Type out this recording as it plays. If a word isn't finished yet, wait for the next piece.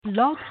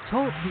Blog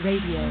Talk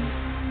Radio.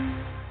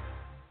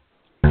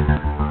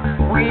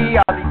 We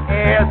are the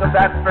heirs of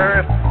that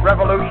first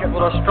revolution.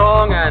 Will a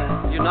strong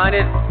and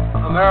united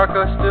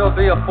America still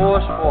be a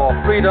force for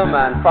freedom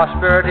and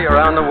prosperity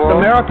around the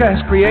world? America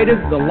has created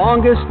the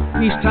longest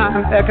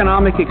peacetime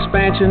economic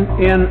expansion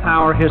in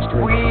our history.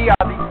 We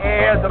are the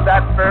heirs of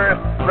that first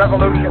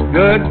revolution.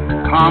 Good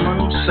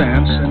common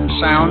sense and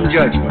sound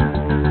judgment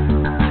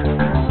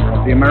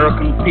of the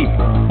American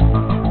people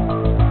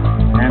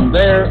and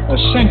their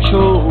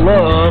essential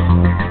love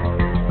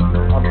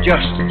of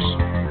justice.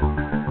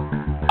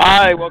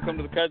 Hi, welcome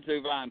to the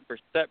Kudzu Vine for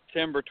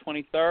September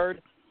 23rd,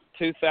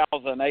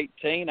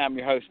 2018. I'm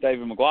your host,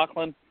 David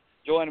McLaughlin.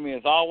 Joining me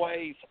as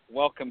always,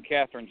 welcome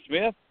Catherine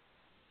Smith.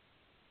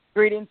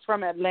 Greetings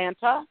from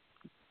Atlanta.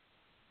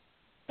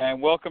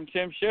 And welcome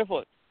Tim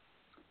Shiflett.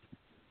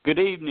 Good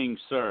evening,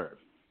 sir.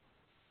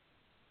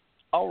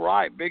 All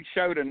right, big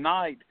show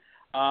tonight.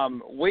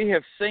 We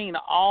have seen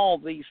all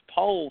these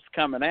polls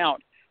coming out,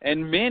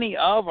 and many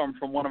of them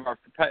from one of our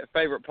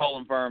favorite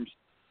polling firms,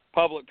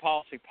 Public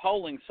Policy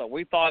Polling, so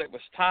we thought it was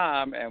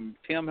time, and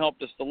Tim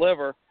helped us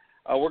deliver.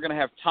 We're going to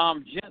have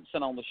Tom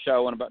Jensen on the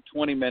show in about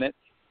 20 minutes,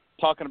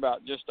 talking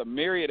about just a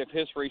myriad of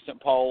his recent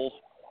polls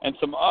and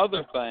some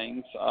other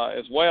things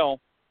as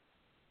well.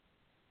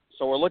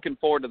 So we're looking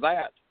forward to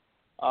that.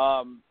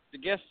 I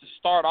guess to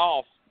start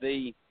off,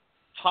 the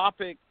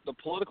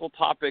political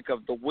topic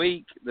of the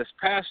week, this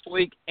past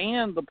week,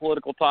 and the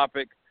political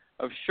topic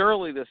of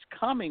surely this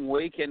coming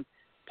week, and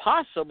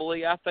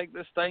possibly I think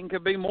this thing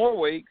could be more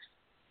weeks.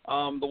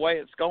 The way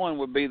it's going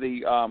would be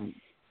the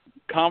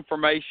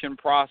confirmation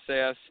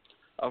process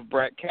of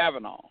Brett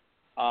Kavanaugh.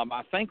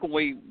 I think when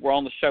we were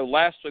on the show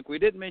last week, we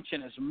didn't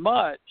mention as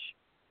much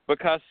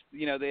because,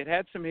 you know, they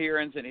had some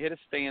hearings and it hit a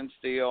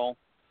standstill,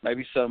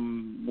 maybe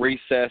some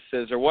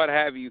recesses or what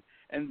have you.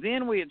 And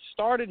then we had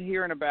started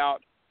hearing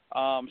about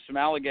some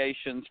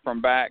allegations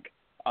from back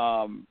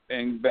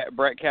in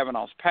Brett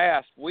Kavanaugh's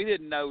past. We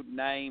didn't know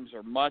names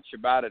or much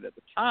about it at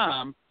the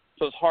time,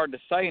 so it's hard to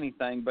say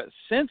anything. But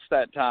since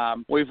that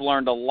time, we've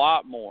learned a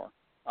lot more.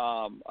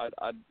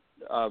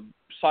 A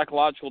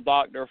psychological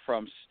doctor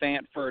from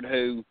Stanford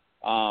who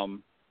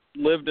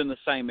lived in the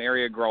same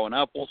area growing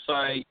up, we'll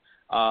say,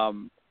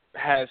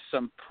 has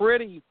some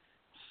pretty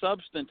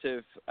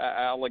substantive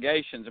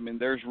allegations. I mean,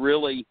 there's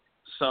really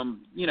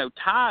some,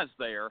 ties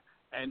there.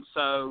 And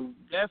so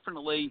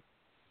definitely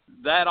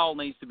that all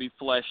needs to be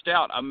fleshed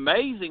out.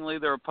 Amazingly,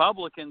 the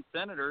Republican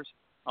senators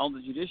on the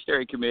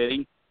Judiciary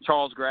Committee,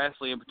 Charles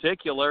Grassley in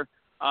particular,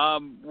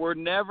 were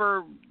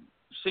never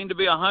seemed to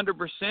be 100%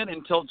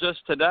 until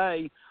just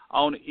today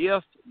on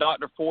if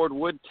Dr. Ford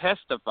would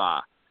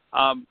testify.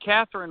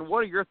 Catherine, what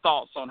are your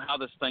thoughts on how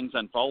this thing's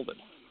unfolded?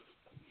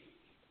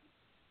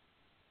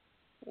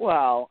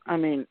 Well, I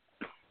mean,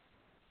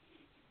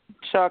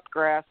 Chuck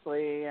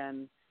Grassley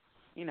and,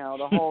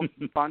 the whole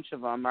bunch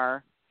of them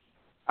are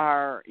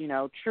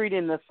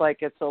treating this like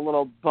it's a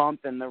little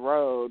bump in the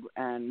road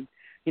and,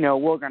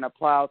 we're going to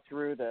plow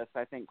through this,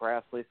 I think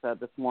Grassley said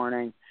this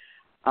morning.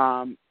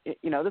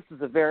 This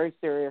is a very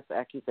serious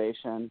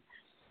accusation.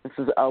 This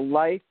is a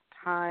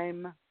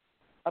lifetime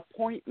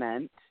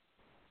appointment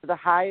to the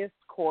highest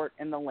court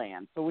in the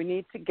land. So we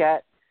need to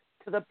get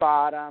to the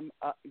bottom,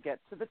 get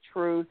to the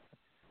truth,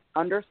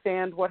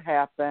 understand what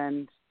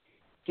happened,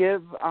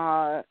 give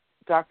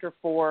Dr.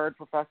 Ford,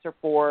 Professor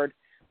Ford,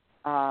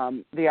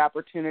 the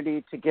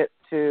opportunity to get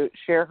to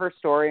share her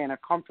story in a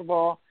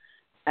comfortable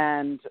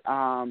and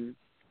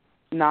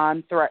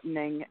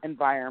non-threatening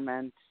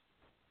environment,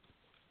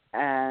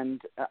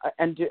 and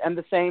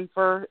the same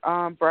for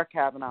Brett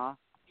Kavanaugh.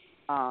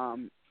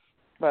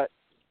 But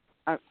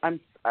I'm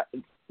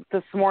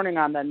this morning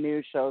on the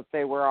news shows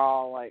they were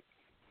all like,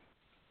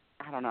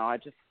 I don't know, I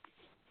just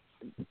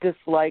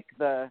dislike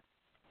the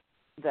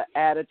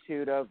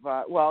attitude of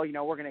we're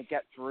going to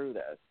get through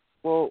this.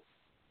 Well,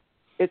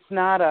 it's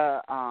not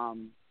a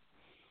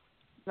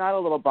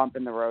little bump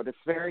in the road. It's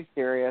very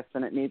serious,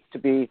 and it needs to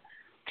be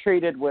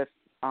treated with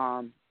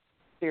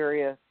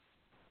treated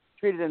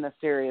in a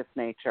serious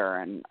nature.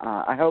 And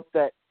I hope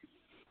that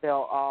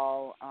they'll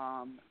all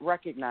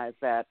recognize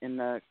that in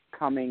the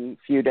coming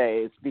few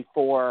days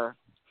before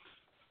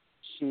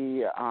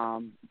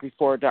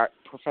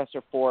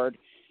Professor Ford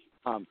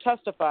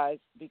testifies,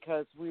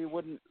 because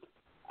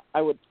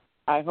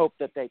I hope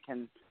that they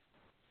can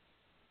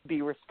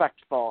be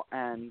respectful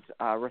and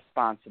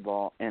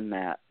responsible in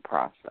that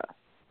process.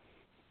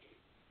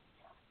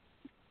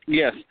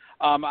 Yes.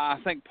 I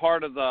think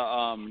part of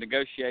the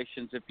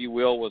negotiations, if you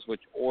will, was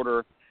which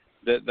order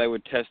that they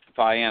would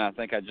testify in. I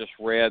think I just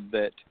read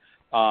that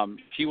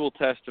she will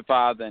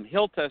testify, then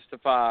he'll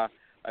testify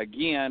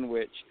again,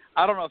 which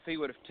I don't know if he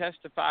would have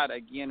testified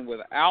again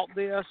without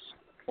this,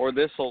 or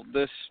this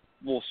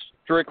will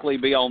strictly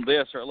be on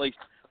this, or at least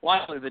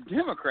likely the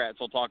Democrats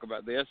will talk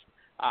about this.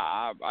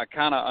 I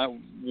kind of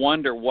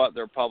wonder what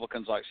the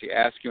Republicans actually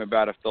ask him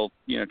about, if they'll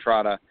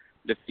try to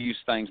diffuse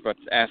things by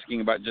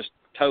asking about just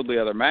totally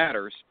other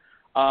matters.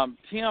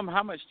 Tim,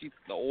 how much do you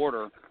think the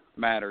order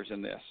matters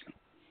in this?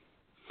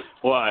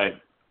 Well,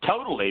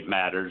 totally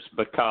matters,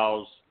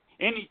 because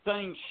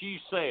anything she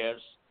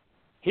says,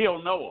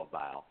 he'll know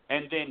about,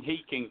 and then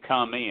he can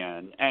come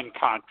in and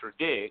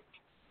contradict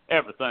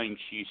everything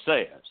she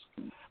says.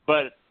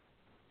 But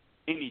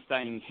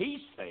anything he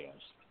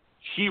says,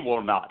 she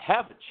will not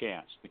have a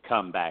chance to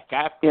come back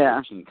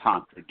afterwards and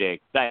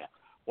contradict that.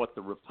 What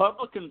the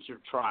Republicans are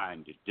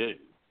trying to do,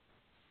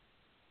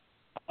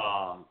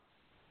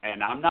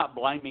 and I'm not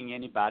blaming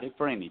anybody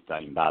for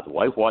anything, by the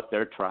way, what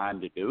they're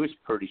trying to do is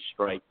pretty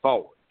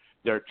straightforward.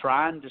 They're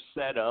trying to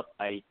set up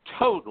a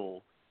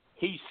total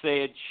he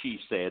said, she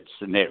said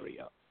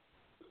scenario.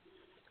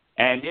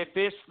 And if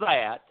it's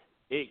that,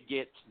 it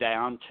gets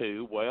down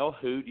to, well,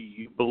 who do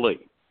you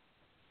believe?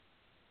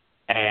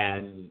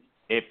 And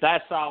if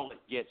that's all it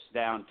gets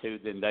down to,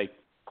 then they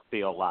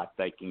feel like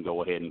they can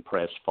go ahead and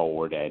press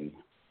forward and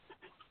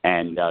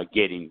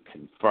get him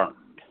confirmed.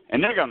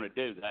 And they're going to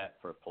do that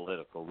for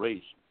political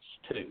reasons,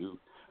 too,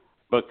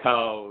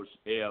 because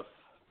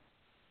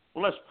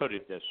let's put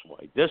it this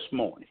way. This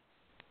morning,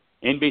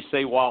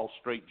 NBC Wall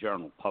Street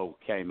Journal poll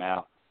came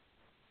out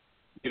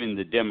giving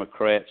the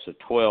Democrats a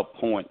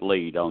 12-point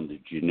lead on the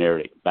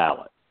generic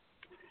ballot.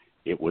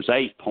 It was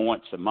 8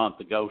 points a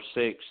month ago,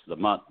 6 the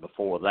month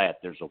before that.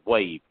 There's a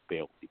wave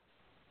building.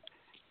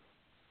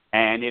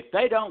 And if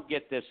they don't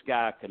get this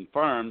guy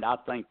confirmed, I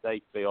think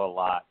they feel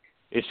like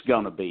it's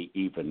going to be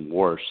even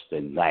worse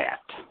than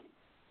that,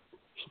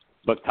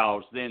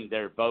 because then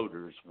their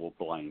voters will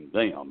blame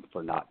them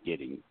for not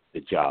getting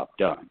the job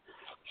done.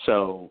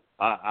 So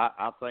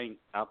I think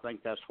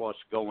that's what's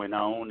going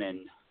on, and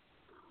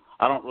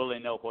I don't really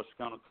know what's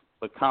going to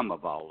become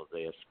of all of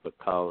this,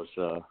 because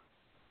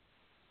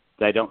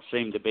they don't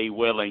seem to be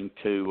willing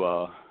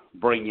to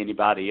bring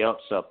anybody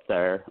else up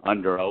there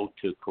under oath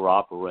to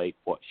corroborate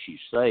what she's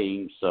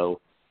saying.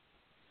 So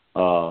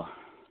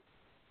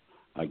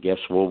I guess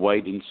we'll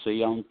wait and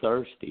see on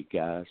Thursday,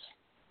 guys.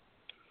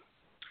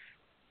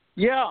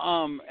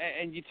 Yeah,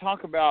 and you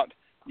talk about,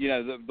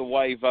 the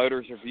way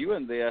voters are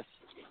viewing this.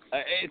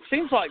 It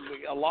seems like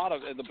a lot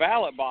of the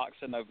ballot box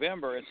in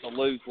November, it's a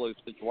lose-lose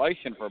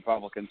situation for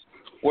Republicans.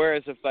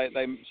 Whereas if they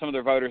some of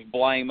their voters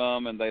blame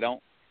them and they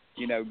don't,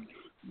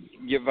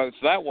 give votes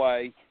that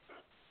way,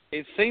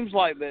 it seems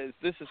like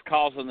this is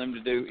causing them to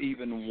do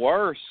even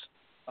worse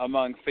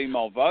among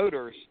female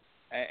voters,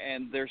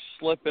 and they're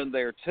slipping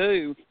there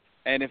too.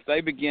 And if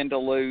they begin to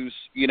lose,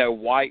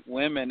 white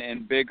women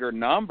in bigger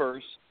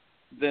numbers,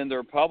 then the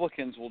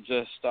Republicans will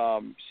just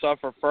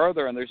suffer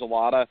further. And there's a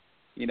lot of,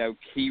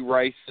 key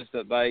races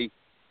that they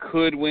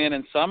could win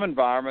in some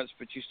environments,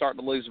 but you start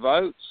to lose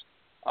votes,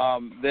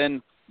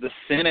 then the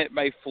Senate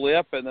may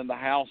flip, and then the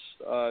House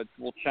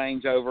will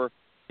change over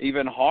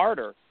even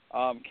harder.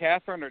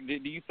 Catherine,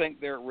 do you think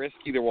they're at risk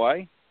either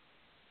way?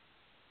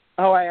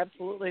 Oh, I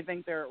absolutely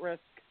think they're at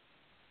risk.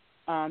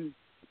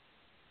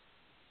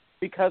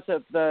 Because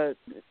of the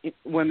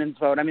women's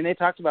vote. I mean, they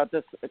talked about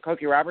this.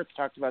 Cokie Roberts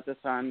talked about this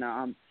on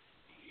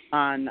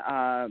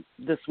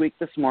This Week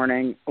this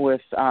morning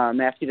with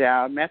Matthew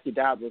Dowd. Matthew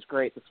Dowd was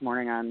great this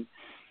morning on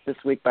This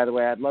Week, by the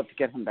way. I'd love to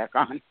get him back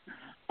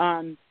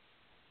on.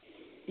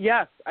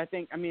 Yes,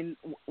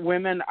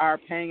 women are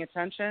paying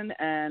attention,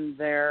 and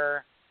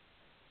they're,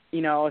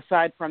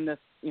 aside from this,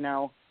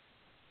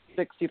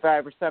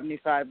 65 or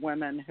 75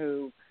 women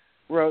who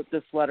wrote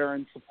this letter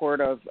in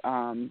support of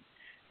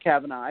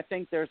Kavanaugh, I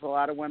think there's a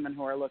lot of women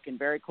who are looking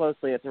very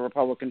closely at the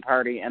Republican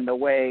Party and the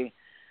way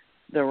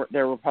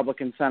their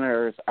Republican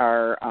senators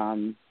are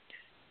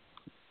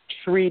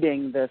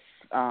treating this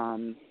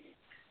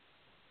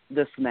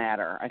this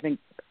matter.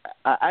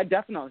 I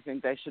definitely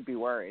think they should be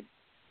worried.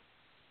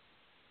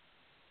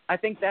 I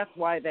think that's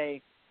why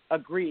they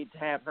agreed to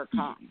have her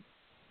come.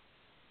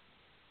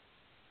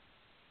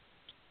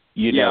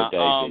 David.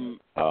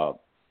 Go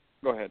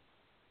ahead.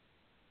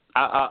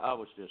 I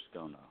was just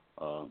going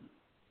to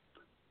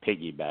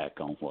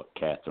piggyback on what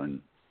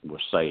Catherine was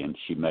saying.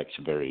 She makes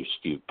a very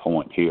astute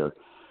point here.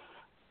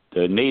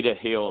 The Anita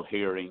Hill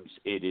hearings,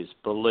 it is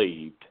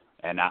believed,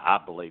 and I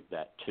believe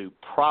that too,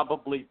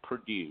 probably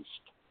produced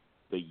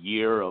the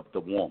Year of the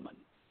Woman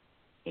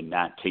in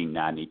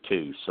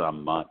 1992,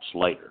 some months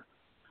later,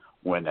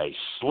 when a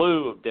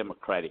slew of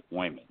Democratic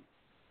women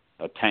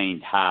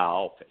attained high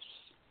office.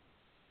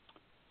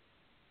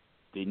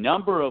 The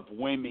number of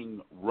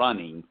women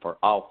running for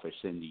office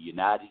in the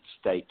United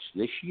States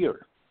this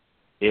year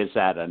is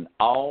at an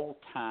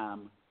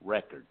all-time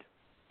record.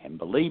 And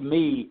believe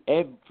me,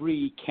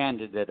 every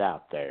candidate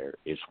out there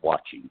is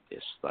watching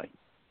this thing.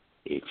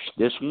 If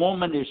this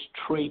woman is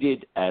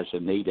treated as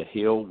Anita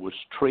Hill was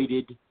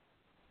treated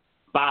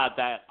by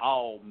that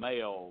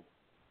all-male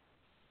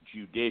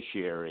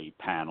judiciary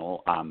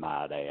panel, I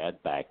might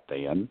add, back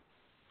then,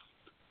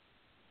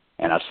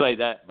 and I say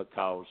that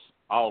because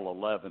all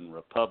 11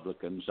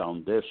 Republicans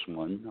on this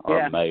one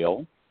are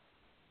male.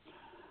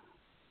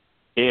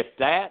 If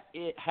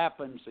it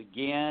happens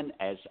again,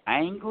 as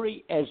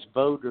angry as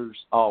voters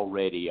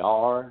already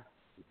are,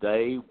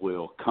 they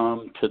will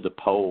come to the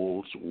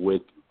polls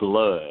with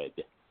blood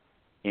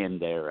in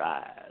their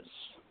eyes.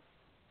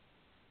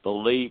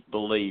 Believe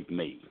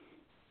me.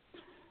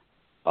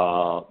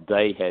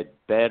 they had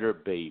better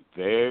be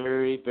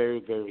very, very,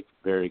 very,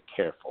 very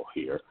careful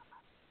here.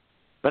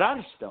 But I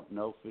just don't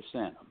know if it's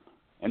in them.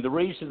 And the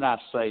reason I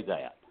say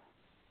that,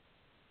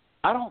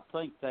 I don't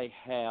think they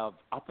have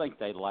 – I think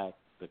they lack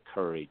the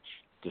courage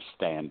to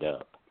stand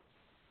up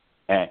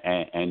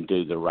and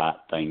do the right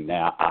thing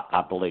now.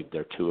 I believe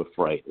they're too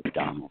afraid of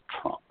Donald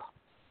Trump.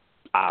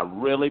 I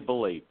really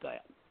believe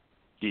that.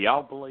 Do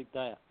y'all believe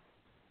that?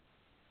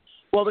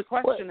 Well, the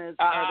question is,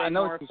 are they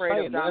more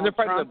afraid of Donald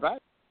Trump?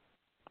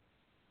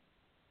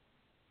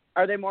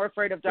 Are they more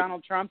afraid of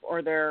Donald Trump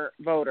or their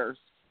voters?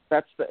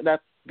 That's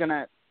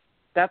gonna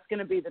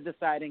be the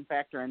deciding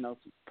factor in those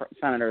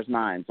senators'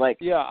 minds. Like,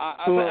 yeah,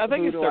 I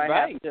think it's their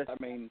base. I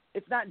mean,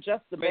 it's not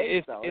just the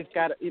base though. They've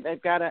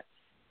got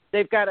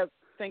to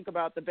think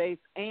about the base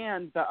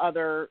and the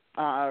other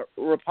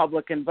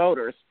Republican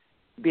voters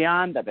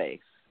beyond the base,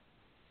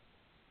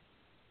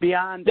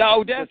 beyond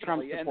the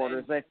Trump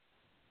supporters.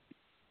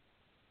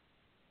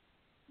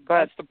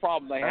 That's the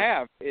problem they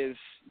have is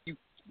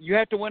you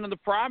have to win in the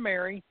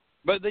primary,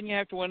 but then you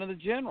have to win in the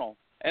general.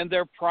 And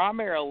their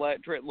primary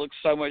electorate looks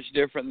so much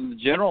different than the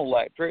general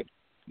electorate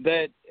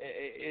that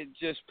it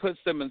just puts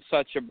them in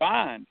such a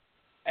bind.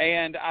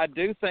 And I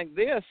do think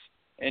this,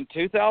 in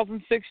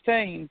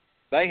 2016,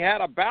 they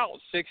had about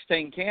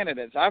 16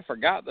 candidates. I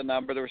forgot the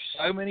number. There were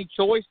so many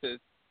choices,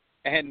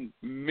 and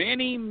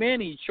many,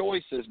 many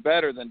choices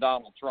better than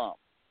Donald Trump.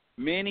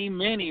 Many,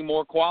 many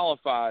more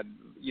qualified,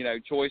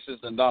 choices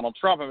than Donald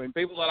Trump. I mean,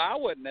 people that I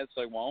wouldn't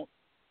necessarily want,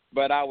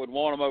 but I would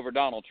want them over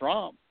Donald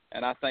Trump.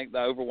 And I think the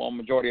overwhelming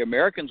majority of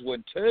Americans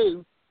would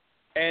too.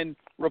 And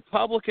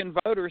Republican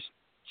voters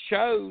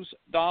chose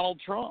Donald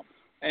Trump.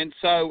 And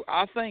so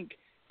I think,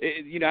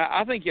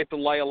 I think you have to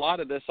lay a lot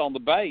of this on the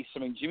base. I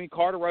mean, Jimmy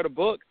Carter wrote a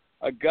book,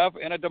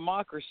 in a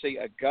democracy,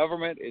 a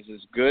government is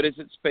as good as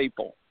its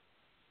people.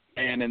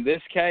 And in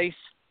this case,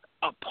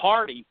 a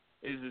party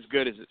is as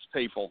good as its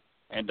people.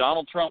 And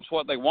Donald Trump's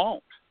what they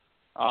want.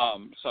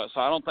 So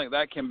I don't think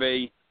that can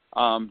be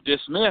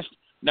dismissed.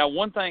 Now,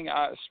 one thing,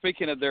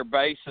 speaking of their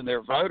base and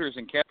their voters,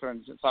 and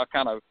Catherine, since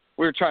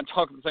we were trying to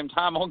talk at the same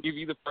time, I'll give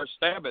you the first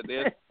stab at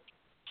this.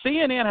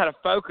 CNN had a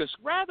focus,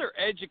 rather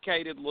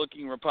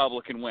educated-looking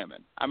Republican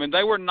women. I mean,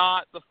 they were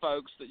not the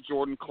folks that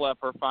Jordan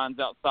Klepper finds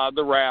outside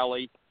the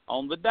rally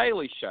on The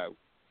Daily Show,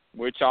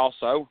 which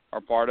also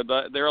are part of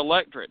their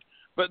electorate.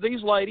 But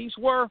these ladies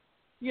were,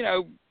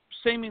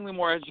 seemingly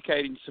more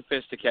educated and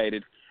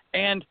sophisticated.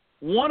 And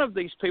one of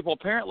these people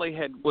apparently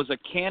was a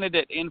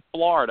candidate in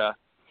Florida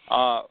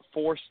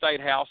for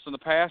state house in the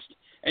past,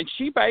 and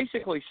she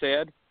basically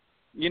said,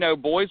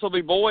 boys will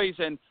be boys,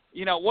 and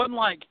it wasn't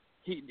like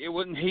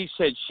he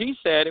said, she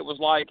said. It was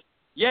like,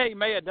 yeah, he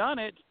may have done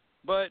it,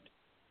 but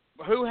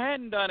who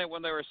hadn't done it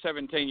when they were a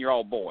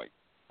 17-year-old boy?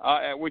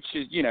 Which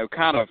is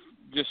kind of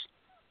just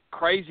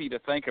crazy to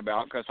think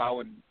about, because I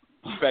would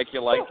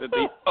speculate that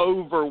the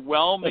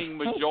overwhelming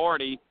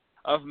majority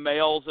of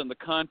males in the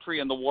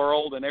country and the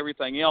world and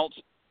everything else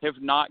have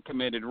not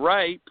committed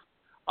rape.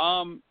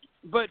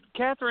 But,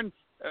 Catherine,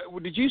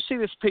 did you see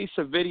this piece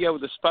of video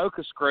with this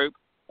focus group,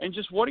 and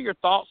just what are your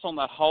thoughts on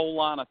that whole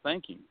line of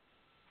thinking?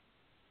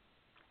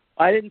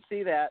 I didn't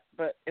see that,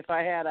 but if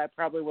I had, I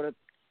probably would have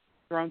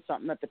thrown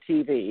something at the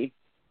TV.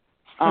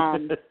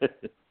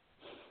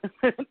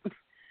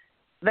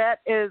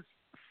 That is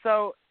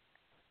so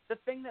 – the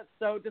thing that's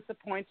so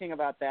disappointing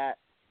about that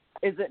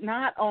is it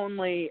not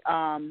only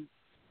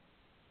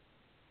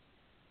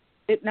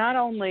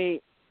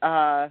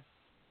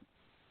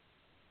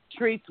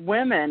treats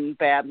women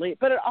badly,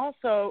 but it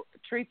also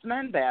treats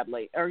men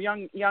badly, or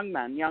young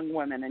men, young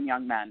women, and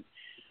young men.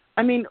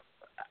 I mean,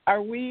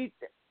 are we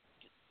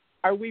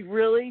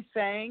really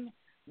saying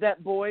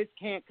that boys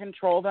can't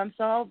control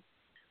themselves?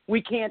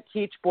 We can't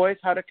teach boys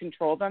how to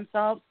control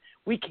themselves.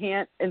 We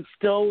can't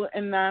instill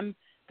in them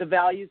the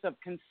values of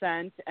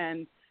consent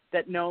and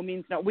that no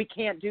means no. We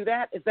can't do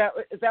that. Is that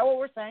what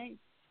we're saying?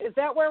 Is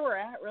that where we're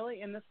at,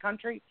 really, in this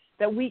country,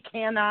 that we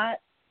cannot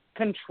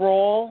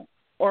control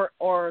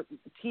or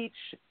teach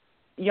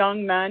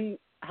young men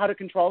how to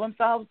control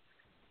themselves,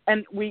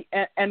 and we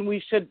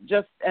should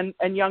just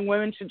and young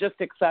women should just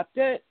accept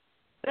it?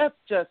 That's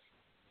just,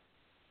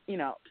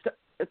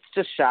 it's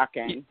just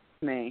shocking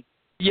to me.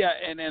 Yeah,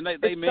 and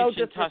they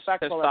mentioned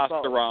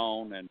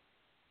testosterone, and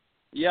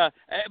yeah,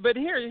 but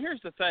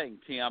here's the thing,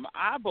 Tim.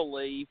 I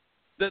believe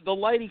that the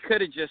lady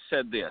could have just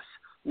said this: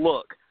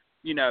 look,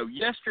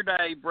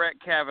 yesterday Brett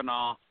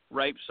Kavanaugh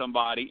raped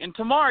somebody, and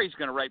tomorrow he's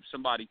going to rape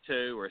somebody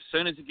too, or as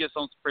soon as he gets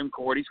on the Supreme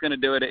Court, he's going to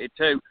do it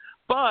too.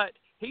 But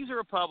he's a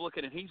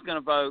Republican, and he's going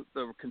to vote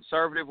the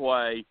conservative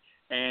way,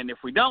 and if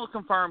we don't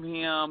confirm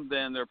him,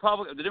 then the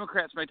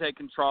Democrats may take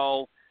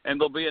control, and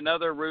there'll be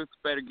another Ruth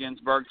Bader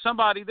Ginsburg,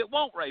 somebody that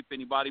won't rape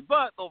anybody,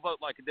 but they'll vote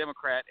like a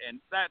Democrat,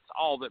 and that's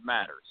all that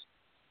matters.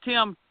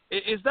 Tim,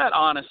 is that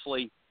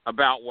honestly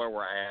about where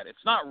we're at?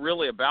 It's not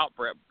really about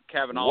Brett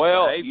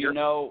Kavanaugh's behavior.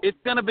 It's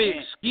going to be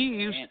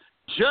excused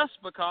just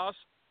because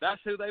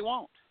that's who they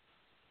want.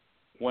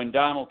 When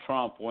Donald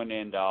Trump went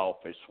into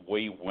office,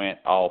 we went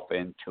off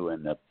into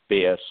an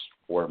abyss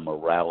where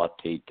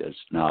morality does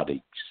not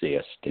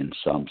exist in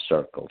some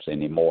circles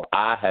anymore.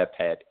 I have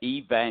had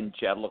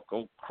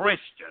evangelical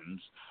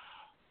Christians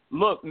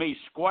look me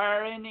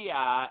square in the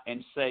eye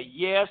and say,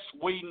 yes,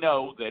 we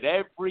know that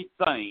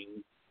everything,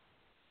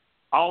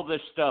 all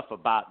this stuff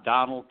about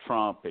Donald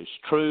Trump is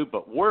true,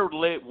 but we're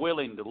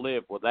willing to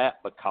live with that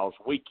because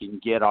we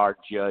can get our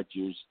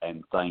judges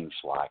and things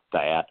like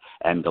that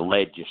and the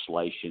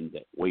legislation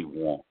that we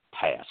want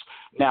passed.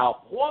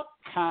 Now, what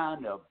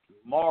kind of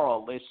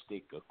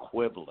moralistic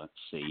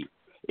equivalency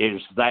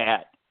is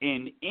that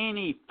in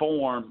any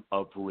form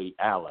of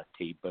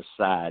reality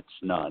besides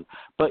none?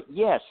 But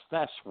yes,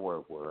 that's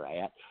where we're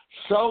at.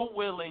 So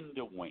willing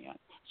to win,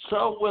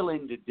 so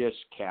willing to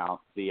discount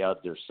the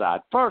other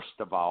side. First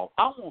of all,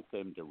 I want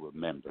them to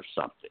remember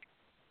something.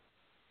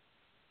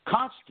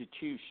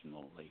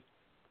 Constitutionally,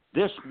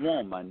 this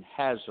woman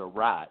has a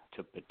right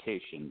to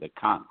petition the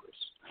Congress.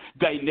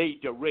 They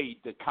need to read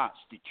the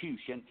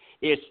Constitution.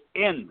 It's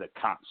in the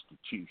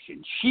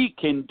Constitution. She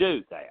can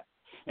do that.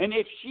 And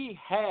if she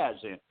has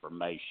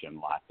information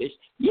like this,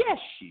 yes,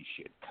 she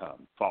should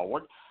come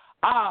forward.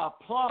 I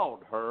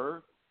applaud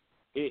her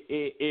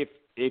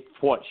if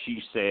what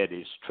she said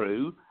is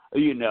true,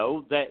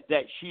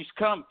 that she's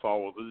come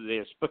forward with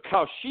this,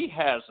 because she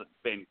hasn't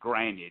been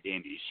granted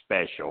any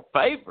special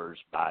favors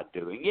by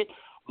doing it.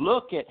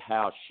 Look at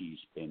how she's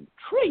been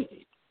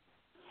treated.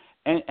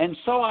 And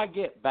so I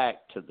get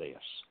back to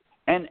this,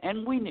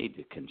 and we need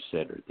to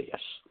consider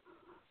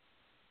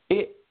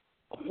this.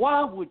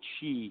 Why would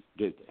she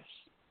do this?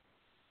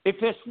 If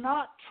it's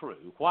not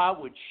true, why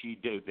would she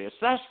do this?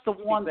 That's the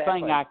one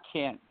thing I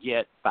can't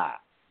get by.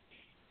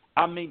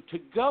 I mean, to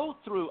go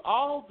through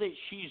all that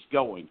she's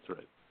going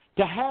through,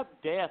 to have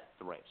death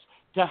threats,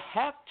 to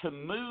have to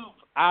move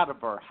out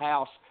of her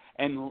house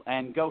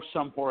and go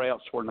somewhere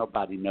else where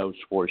nobody knows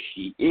where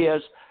she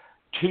is,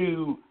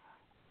 to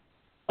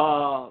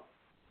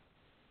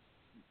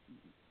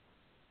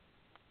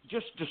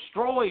just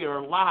destroy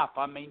her life.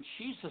 I mean,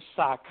 she's a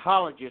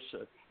psychologist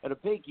at a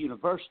big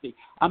university.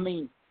 I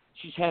mean,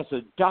 she has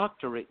a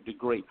doctorate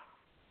degree.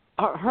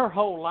 Her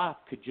whole life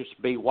could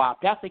just be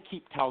wiped out. They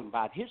keep talking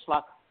about his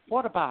life.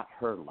 What about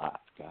her life,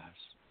 guys?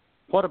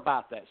 What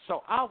about that?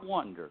 So I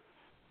wonder,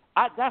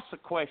 that's a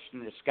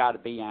question that's got to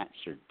be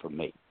answered for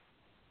me.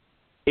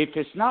 If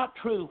it's not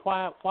true,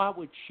 why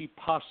would she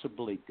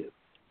possibly do it?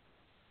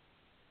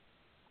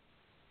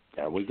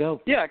 There we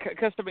go. Yeah,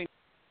 because, I mean,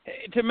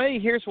 to me,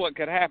 here's what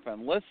could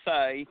happen. Let's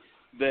say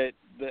that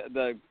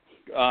the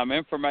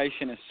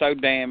information is so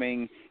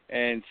damning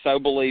and so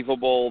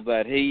believable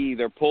that he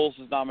either pulls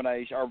his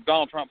nomination, or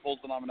Donald Trump pulls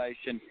the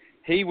nomination,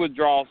 he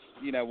withdraws,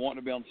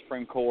 wanting to be on the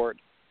Supreme Court,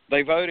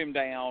 they vote him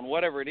down,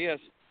 whatever it is,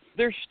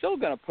 they're still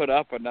going to put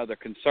up another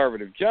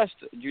conservative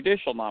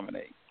judicial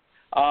nominee.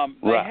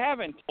 They have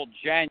until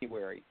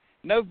January.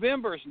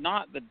 November is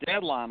not the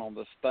deadline on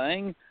this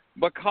thing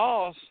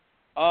because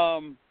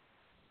they'll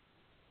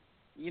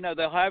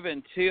have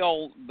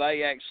until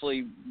they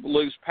actually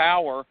lose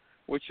power,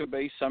 which will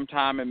be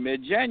sometime in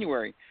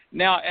mid-January.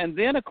 Now, and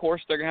then, of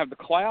course, they're going to have the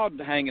cloud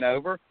hanging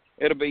over.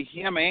 It'll be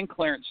him and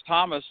Clarence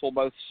Thomas will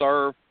both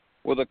serve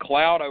with a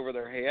cloud over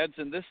their heads,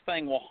 and this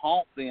thing will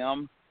haunt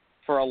them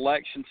for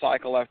election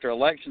cycle after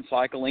election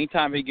cycle.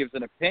 Anytime he gives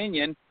an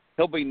opinion,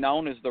 he'll be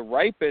known as the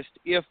rapist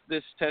if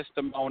this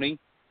testimony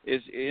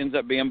ends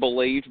up being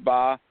believed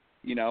by,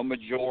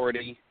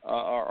 majority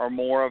or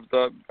more of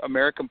the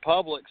American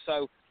public.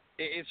 So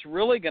it's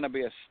really going to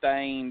be a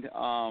stained,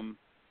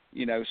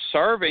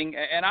 serving.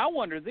 And I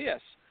wonder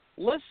this.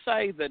 Let's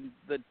say that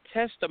the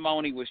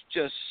testimony was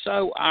just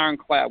so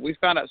ironclad. We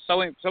found out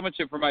so much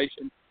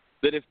information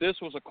that if this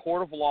was a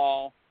court of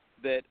law,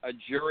 that a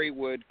jury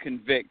would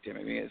convict him.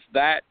 I mean, it's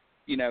that,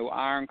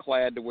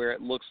 ironclad to where it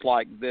looks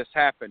like this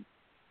happened.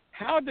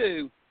 How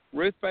do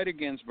Ruth Bader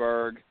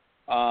Ginsburg,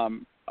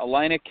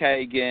 Elena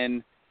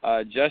Kagan,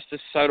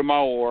 Justice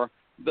Sotomayor,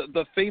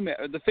 the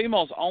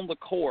females on the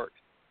court,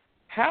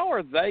 how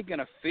are they going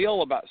to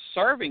feel about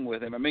serving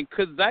with him? I mean,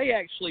 could they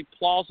actually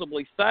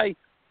plausibly say,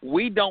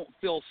 we don't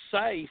feel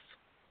safe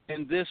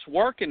in this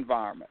work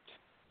environment?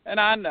 And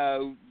I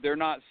know they're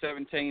not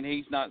 17,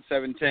 he's not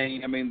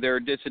 17. I mean,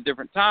 it's a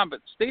different time,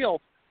 but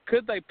still,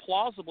 could they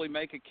plausibly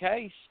make a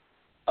case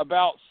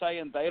about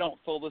saying they don't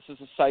feel this is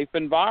a safe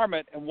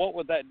environment, and what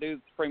would that do to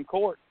the Supreme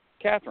Court?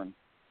 Catherine?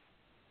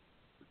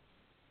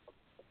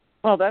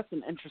 Well, that's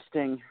an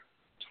interesting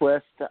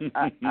twist.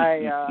 I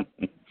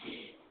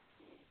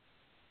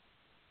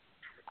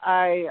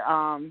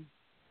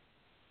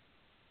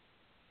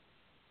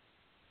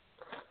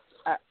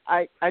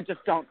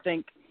just don't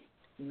think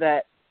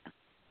that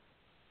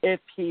if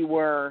he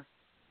were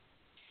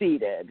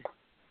seated,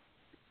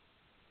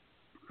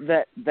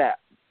 that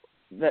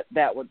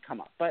would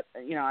come up. But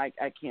I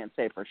can't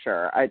say for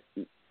sure.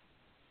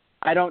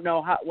 I don't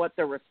know what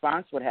the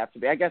response would have to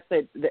be. I guess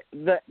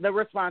the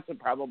response would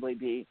probably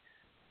be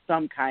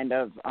some kind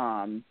of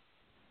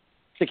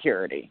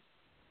security.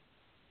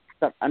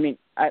 So, I mean,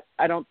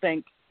 I don't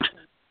think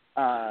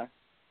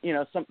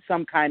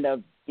some kind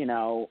of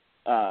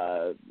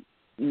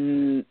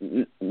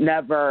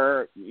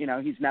never,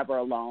 he's never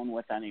alone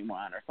with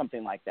anyone or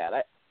something like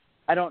that.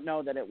 I don't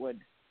know that it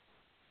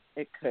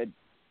could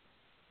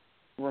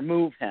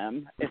remove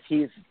him if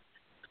he's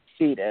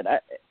seated.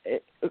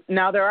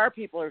 Now, there are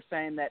people who are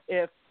saying that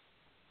if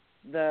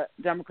the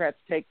Democrats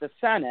take the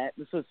Senate,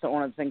 this was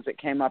one of the things that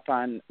came up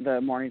on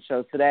the morning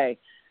show today,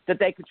 that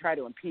they could try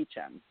to impeach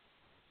him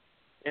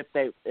if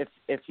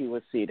he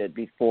was seated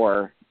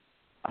before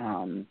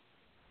the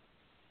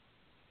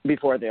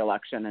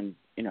election, and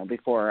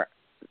before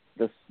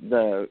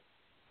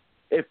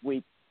if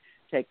we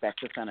take back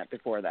the Senate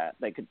before that,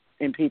 they could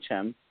impeach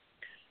him.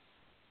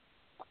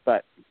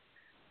 But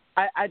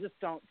I just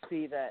don't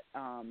see that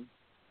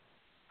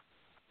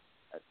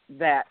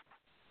that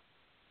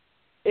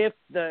if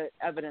the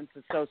evidence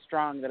is so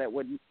strong that it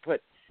would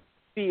put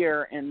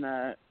fear in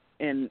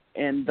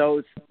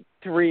those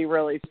three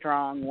really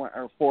strong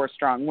or four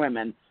strong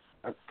women,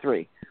 or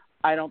three,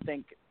 I don't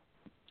think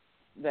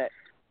that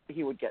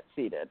he would get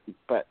seated.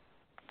 But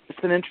it's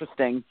an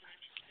interesting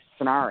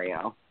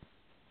scenario.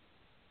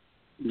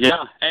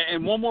 Yeah,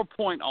 and one more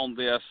point on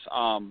this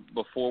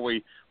before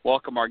we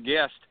welcome our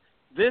guest.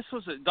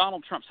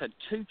 Donald Trump's had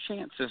two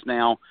chances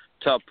now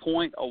to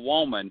appoint a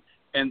woman,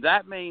 and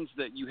that means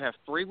that you have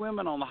three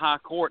women on the high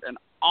court, and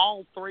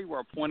all three were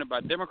appointed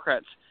by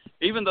Democrats,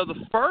 even though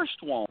the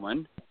first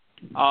woman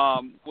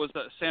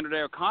Sandra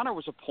Day O'Connor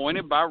was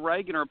appointed by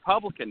Reagan, a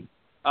Republican.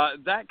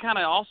 That kind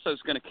of also is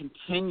going to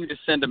continue to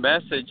send a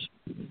message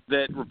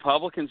that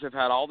Republicans have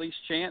had all these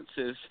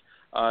chances,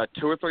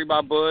 2 or 3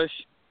 by Bush,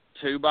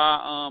 2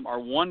 by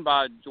one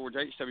by George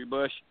H.W.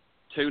 Bush,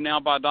 2 now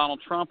by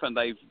Donald Trump, and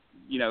they've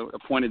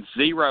appointed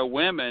 0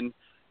 women,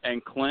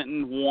 and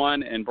Clinton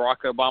 1 and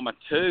Barack Obama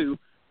 2.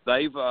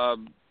 They've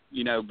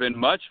been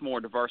much more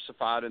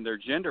diversified in their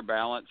gender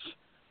balance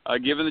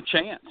given the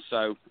chance.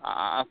 So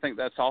I think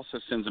that's also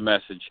sends a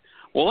message.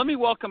 Well, let me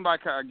welcome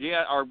back our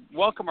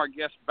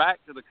guest back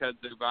to the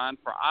Kudzu Vine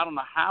for I don't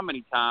know how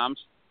many times.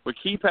 We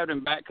keep having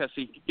him back because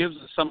he gives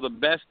us some of the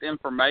best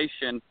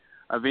information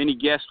of any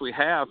guest we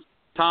have.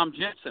 Tom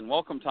Jensen,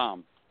 welcome,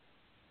 Tom.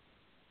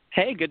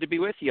 Hey, good to be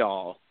with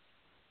y'all.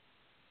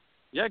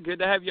 Yeah, good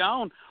to have you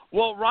on.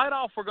 Well, right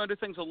off, we're going to do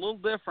things a little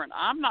different.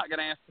 I'm not going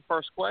to ask the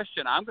first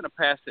question. I'm going to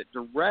pass it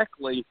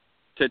directly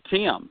to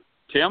Tim.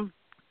 Tim?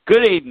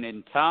 Good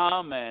evening,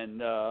 Tom.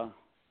 And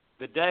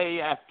the day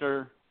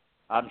after,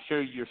 I'm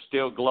sure you're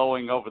still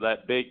glowing over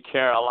that big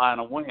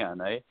Carolina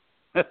win, eh?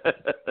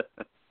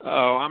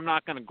 Oh, I'm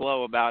not going to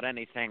glow about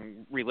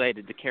anything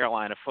related to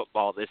Carolina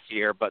football this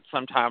year, but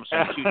sometimes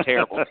when two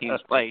terrible teams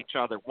play each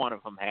other, one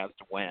of them has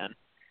to win.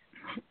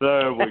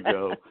 There we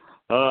go.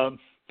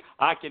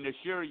 I can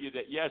assure you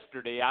that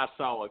yesterday I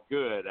saw a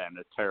good and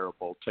a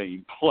terrible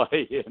team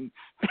play, and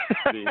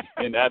the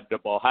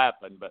inevitable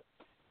happened. But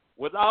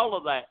with all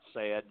of that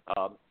said,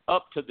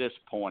 up to this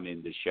point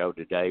in the show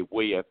today,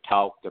 we have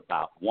talked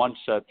about one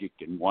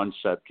subject and one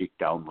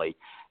subject only,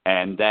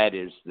 and that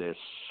is this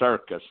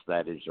circus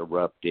that has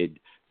erupted,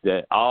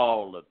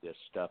 all of this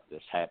stuff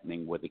that's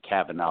happening with the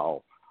Kavanaugh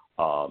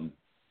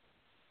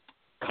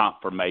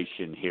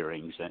confirmation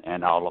hearings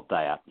and all of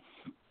that.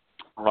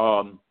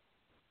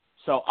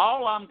 So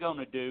all I'm going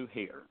to do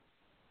here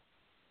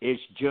is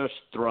just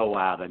throw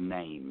out a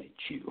name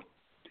at you.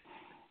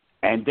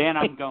 And then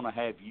I'm going to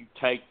have you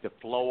take the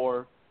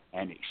floor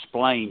and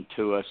explain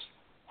to us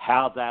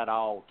how that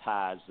all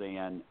ties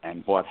in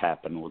and what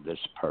happened with this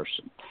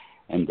person.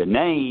 And the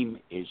name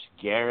is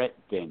Garrett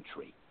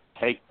Ventry.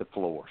 Take the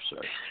floor,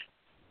 sir.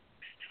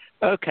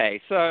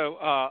 Okay, so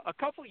a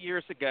couple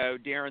years ago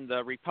during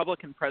the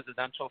Republican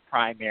presidential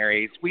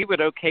primaries, we would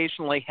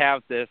occasionally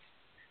have this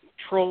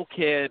troll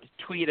kid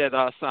tweet at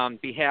us on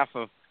behalf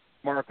of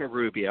Marco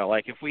Rubio.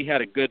 Like if we had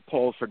a good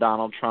poll for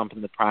Donald Trump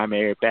in the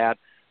primary, a bad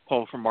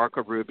poll for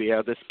Marco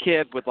Rubio, this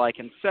kid would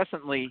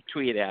incessantly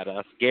tweet at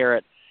us,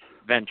 Garrett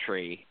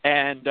Ventry.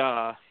 And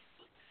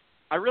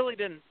I really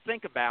didn't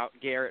think about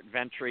Garrett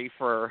Ventry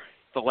for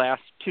the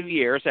last 2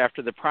 years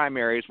after the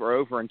primaries were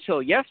over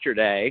until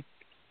yesterday.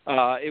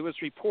 It was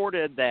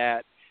reported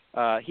that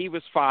he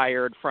was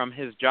fired from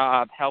his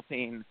job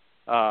helping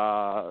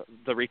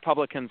the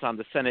Republicans on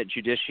the Senate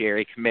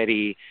Judiciary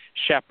Committee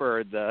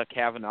shepherd the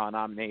Kavanaugh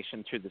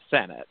nomination through the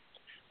Senate.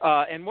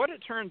 And what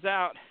it turns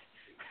out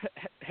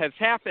has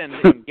happened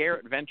in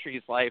Garrett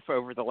Ventry's life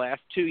over the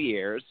last 2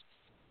 years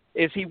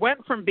is he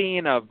went from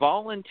being a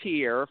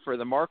volunteer for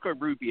the Marco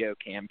Rubio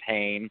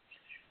campaign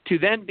to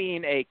then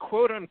being a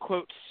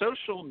quote-unquote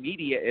social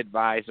media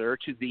advisor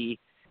to the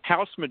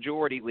House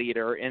Majority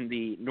Leader in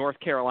the North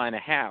Carolina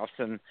House.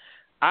 And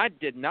I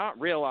did not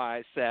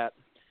realize that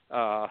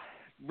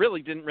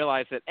really didn't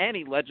realize that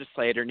any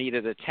legislator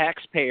needed a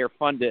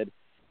taxpayer-funded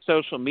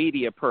social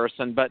media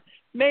person, but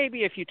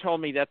maybe if you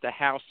told me that the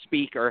House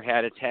Speaker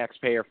had a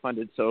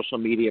taxpayer-funded social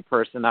media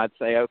person, I'd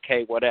say,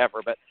 okay,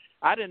 whatever. But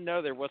I didn't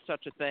know there was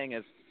such a thing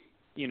as,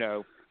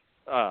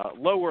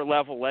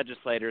 lower-level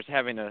legislators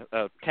having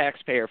a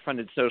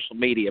taxpayer-funded social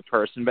media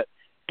person. But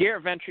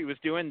Garrett Ventry was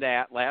doing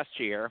that last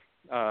year.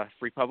 If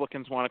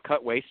Republicans want to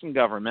cut waste in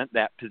government,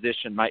 that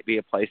position might be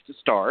a place to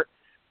start.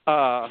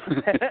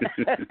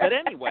 But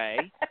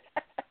anyway,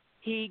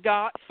 he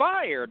got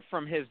fired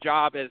from his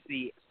job as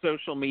the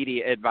social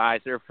media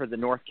advisor for the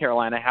North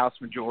Carolina House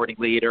Majority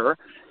Leader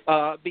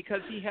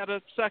because he had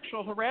a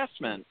sexual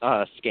harassment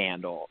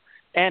scandal,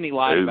 and he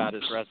lied about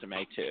his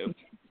resume too.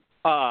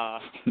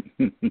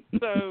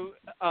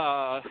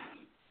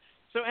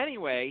 So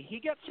anyway, he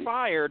gets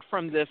fired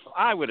from this,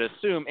 I would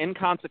assume,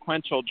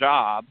 inconsequential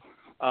job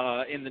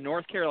in the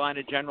North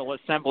Carolina General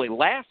Assembly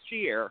last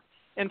year,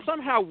 and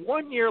somehow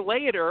 1 year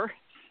later,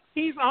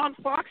 he's on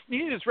Fox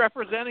News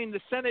representing the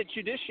Senate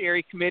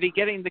Judiciary Committee,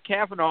 getting the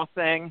Kavanaugh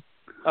thing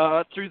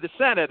through the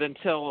Senate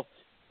until,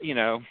 you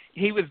know,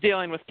 he was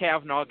dealing with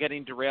Kavanaugh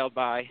getting derailed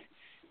by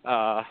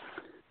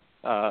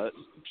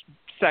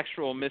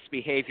sexual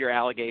misbehavior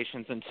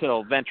allegations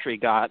until Ventry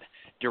got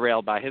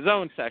derailed by his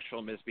own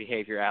sexual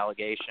misbehavior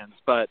allegations.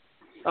 But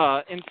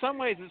in some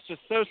ways, it's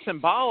just so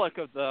symbolic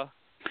of the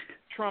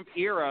Trump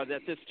era that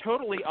this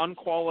totally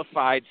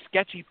unqualified,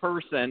 sketchy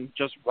person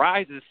just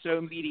rises so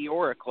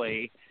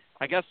meteorically.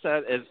 I guess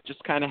that is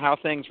just kind of how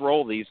things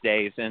roll these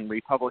days in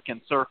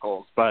Republican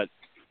circles. But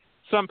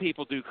some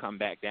people do come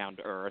back down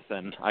to earth,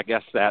 and I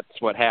guess that's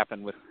what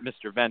happened with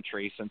Mr.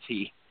 Ventry since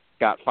he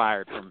got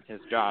fired from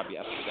his job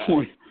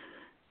yesterday.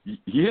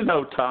 You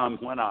know, Tom,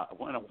 when I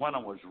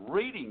was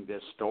reading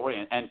this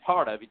story, and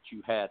part of it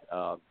you had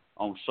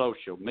on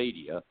social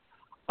media,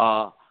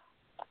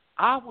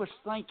 I was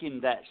thinking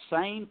that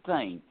same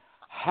thing.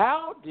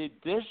 How did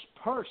this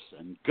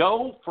person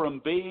go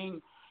from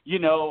being, you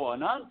know,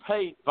 an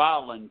unpaid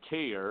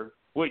volunteer,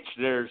 which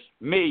there's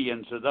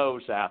millions of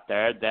those out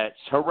there, that's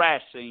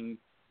harassing,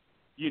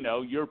 you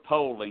know, your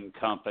polling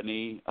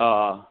company,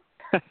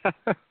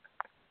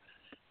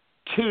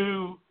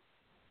 to,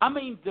 I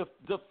mean,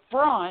 the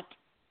front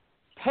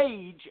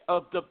page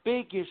of the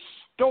biggest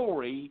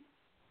story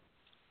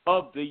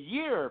of the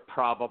year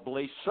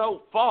probably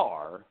so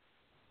far,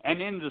 and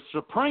in the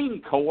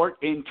Supreme Court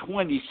in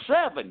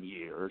 27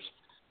 years,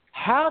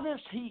 how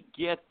does he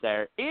get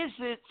there? Is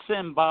it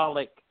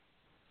symbolic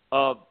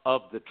of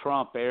the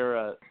Trump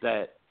era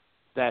that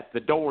the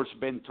door's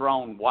been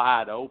thrown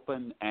wide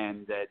open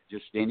and that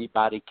just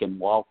anybody can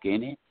walk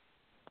in it?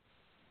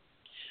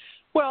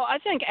 Well, I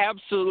think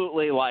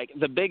absolutely, like,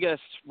 the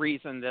biggest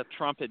reason the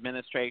Trump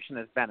administration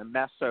has been a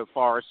mess so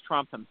far is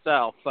Trump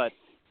himself. But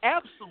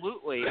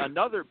absolutely,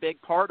 another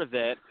big part of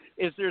it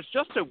is there's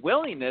just a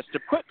willingness to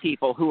put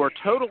people who are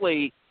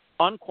totally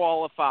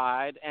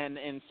unqualified and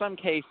in some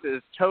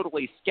cases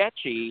totally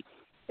sketchy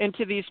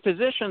into these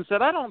positions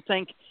that I don't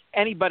think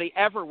anybody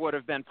ever would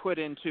have been put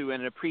into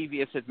in a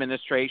previous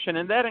administration,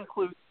 and that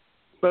includes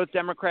both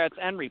Democrats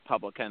and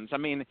Republicans. I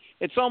mean,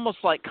 it's almost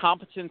like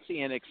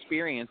competency and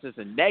experience is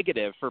a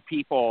negative for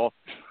people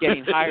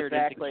getting hired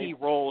into key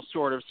roles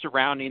sort of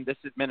surrounding this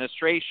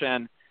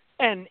administration.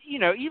 And, you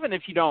know, even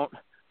if you don't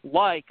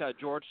like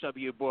George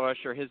W. Bush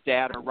or his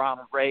dad or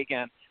Ronald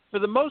Reagan, for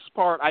the most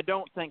part, I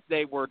don't think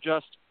they were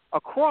just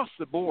across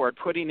the board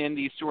putting in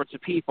these sorts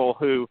of people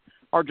who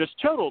are just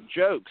total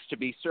jokes to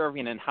be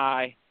serving in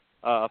high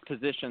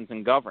positions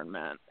in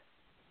government.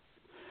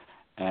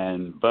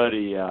 And,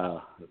 buddy,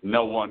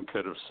 no one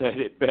could have said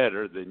it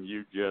better than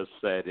you just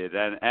said it.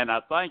 And I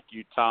thank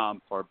you,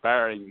 Tom, for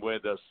bearing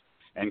with us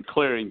and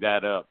clearing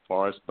that up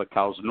for us,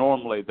 because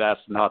normally that's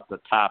not the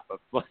type of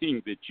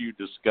thing that you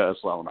discuss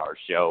on our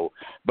show.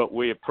 But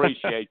we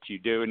appreciate you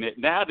doing it.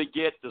 Now to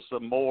get to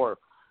some more,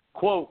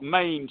 quote,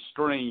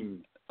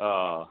 mainstream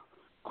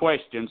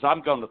questions,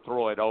 I'm going to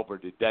throw it over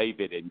to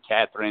David and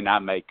Catherine. I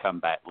may come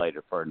back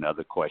later for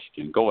another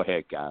question. Go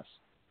ahead, guys.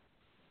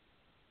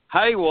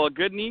 Hey, well,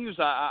 good news.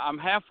 I'm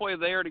halfway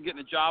there to getting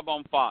a job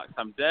on Fox.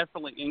 I'm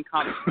definitely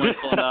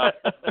inconsequential enough,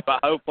 but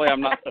hopefully I'm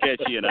not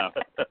sketchy enough.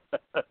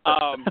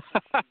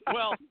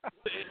 Well,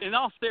 in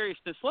all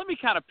seriousness, let me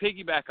kind of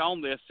piggyback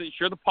on this since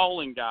you're the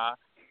polling guy,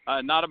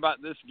 not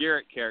about this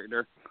Garrett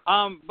character.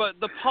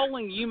 But the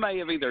polling you may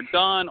have either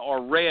done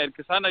or read,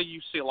 because I know you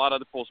see a lot of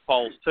other people's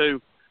polls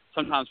too,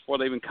 sometimes before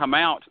they even come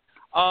out.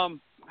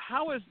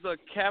 How is the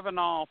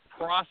Kavanaugh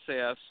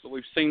process that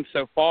we've seen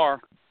so far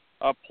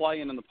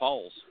playing in the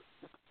polls?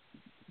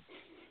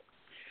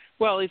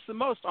 Well, he's the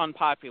most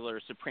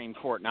unpopular Supreme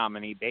Court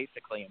nominee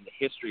basically in the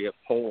history of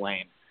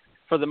polling.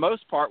 For the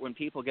most part, when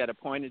people get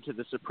appointed to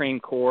the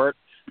Supreme Court,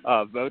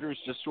 voters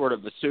just sort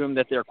of assume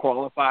that they're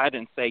qualified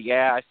and say,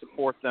 yeah, I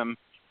support them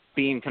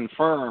being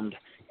confirmed.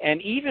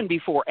 And even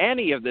before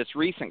any of this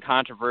recent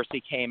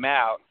controversy came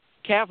out,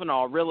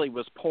 Kavanaugh really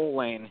was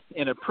polling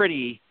in a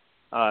pretty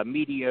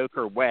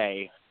mediocre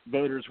way.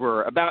 Voters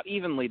were about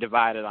evenly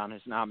divided on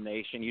his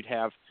nomination. You'd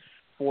have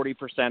 40%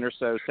 or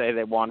so say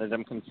they wanted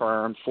him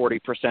confirmed, 40%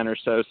 or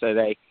so say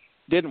they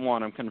didn't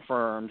want him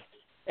confirmed.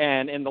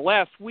 And in the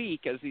last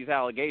week, as these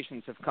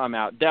allegations have come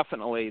out,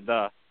 definitely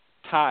the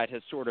tide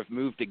has sort of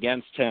moved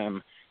against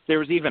him. There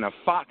was even a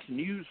Fox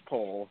News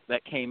poll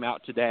that came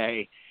out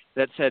today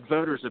that said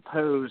voters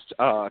opposed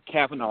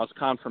Kavanaugh's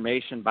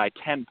confirmation by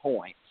 10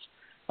 points.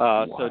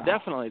 Wow. So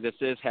definitely this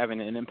is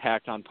having an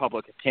impact on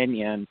public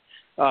opinion.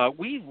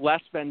 We've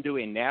less been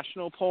doing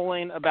national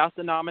polling about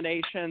the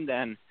nomination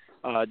than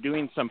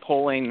doing some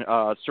polling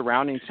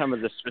surrounding some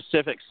of the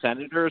specific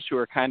senators who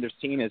are kind of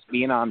seen as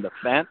being on the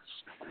fence.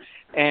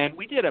 And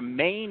we did a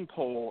Maine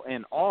poll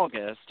in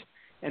August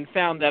and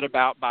found that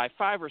by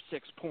 5 or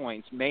 6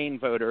 points, Maine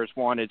voters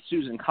wanted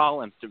Susan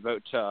Collins to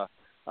vote to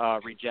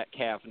reject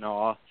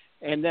Kavanaugh.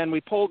 And then we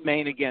polled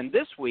Maine again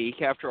this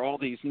week after all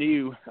these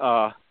new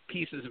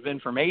pieces of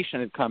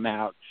information had come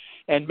out,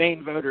 and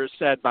Maine voters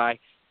said by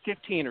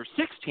 15 or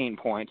 16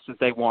 points that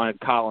they wanted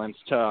Collins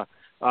to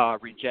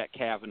reject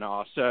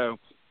Kavanaugh. So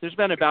there's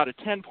been about a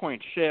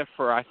 10-point shift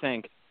for, I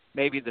think,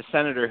 maybe the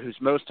senator who's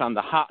most on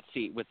the hot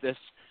seat with this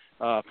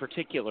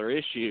particular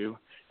issue.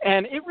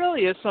 And it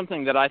really is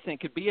something that I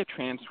think could be a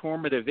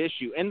transformative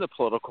issue in the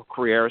political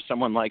career of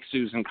someone like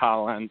Susan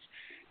Collins,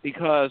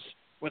 because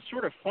what's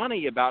sort of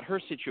funny about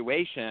her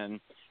situation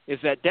is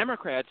that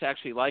Democrats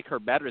actually like her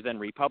better than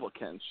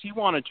Republicans. She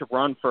wanted to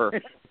run for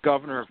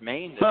governor of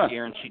Maine this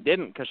year, and she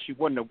didn't because she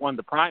wouldn't have won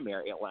the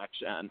primary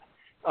election.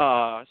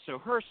 So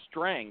her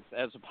strength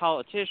as a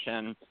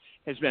politician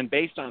has been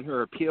based on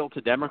her appeal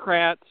to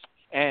Democrats,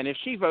 and if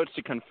she votes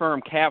to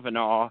confirm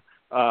Kavanaugh,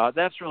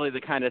 that's really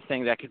the kind of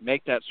thing that could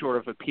make that sort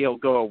of appeal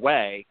go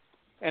away.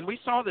 And we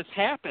saw this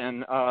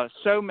happen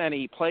so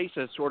many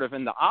places sort of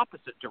in the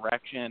opposite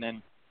direction.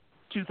 And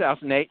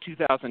 2008,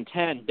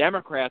 2010,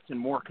 Democrats in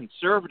more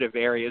conservative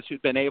areas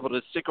who'd been able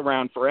to stick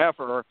around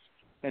forever,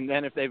 and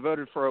then if they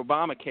voted for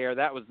Obamacare,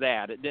 that was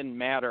that. It didn't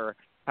matter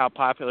how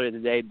popular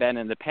they'd been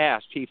in the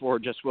past. People were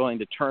just willing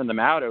to turn them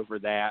out over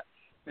that.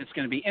 It's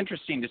going to be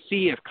interesting to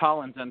see if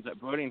Collins ends up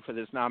voting for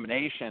this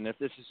nomination, if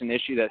this is an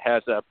issue that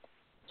has a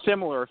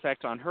similar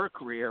effect on her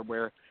career,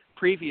 where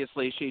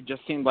previously she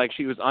just seemed like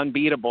she was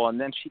unbeatable,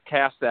 and then she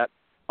cast that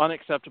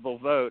unacceptable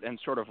vote and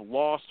sort of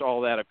lost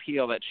all that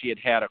appeal that she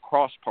had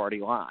across party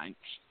lines.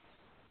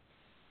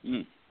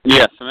 Yes,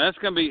 I mean, that's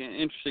going to be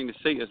interesting to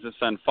see as this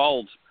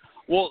unfolds.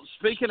 Well,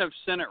 speaking of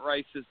Senate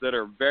races that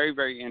are very,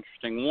 very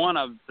interesting, one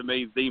of, to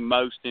me, the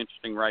most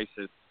interesting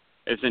races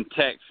is in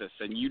Texas.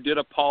 And you did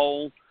a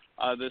poll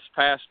this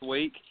past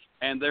week,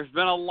 and there's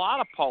been a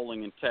lot of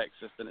polling in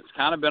Texas, and it's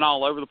kind of been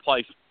all over the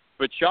place.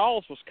 But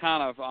y'all's was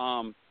kind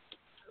of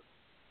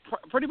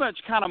pretty much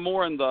kind of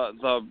more in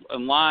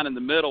in line in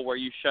the middle, where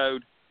you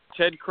showed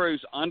Ted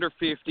Cruz under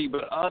 50,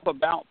 but up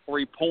about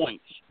 3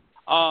 points.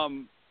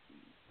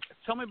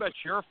 Tell me about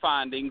your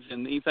findings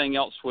and anything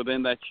else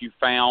within that you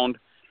found,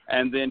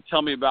 and then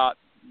tell me about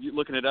you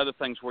looking at other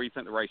things where you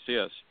think the race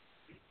is.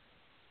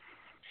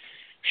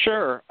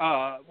 Sure.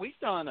 We've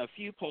done a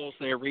few polls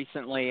there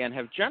recently and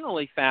have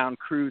generally found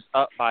Cruz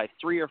up by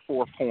 3 or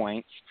 4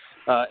 points.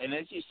 And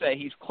as you say,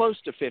 he's close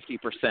to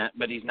 50%,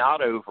 but he's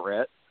not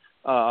over it.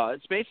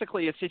 It's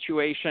basically a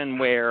situation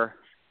where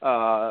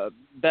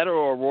Beto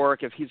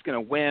O'Rourke, if he's going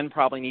to win,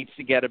 probably needs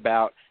to get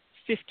about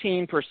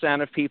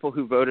 15% of people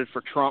who voted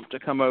for Trump to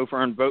come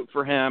over and vote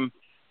for him.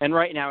 And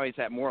right now he's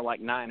at more like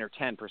 9 or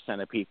 10%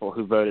 of people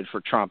who voted for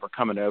Trump are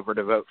coming over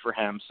to vote for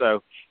him.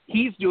 So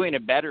he's doing a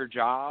better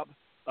job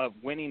of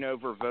winning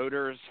over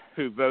voters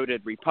who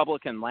voted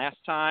Republican last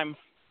time,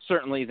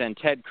 certainly than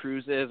Ted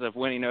Cruz is of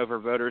winning over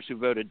voters who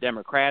voted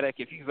Democratic.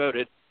 If you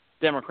voted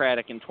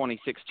Democratic in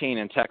 2016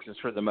 in Texas,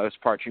 for the most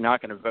part, you're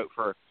not going to vote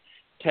for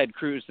Ted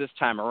Cruz this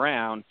time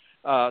around.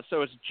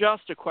 So it's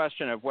just a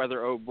question of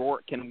whether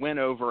O'Rourke can win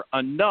over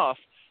enough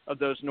of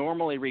those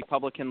normally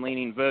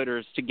Republican-leaning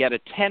voters to get a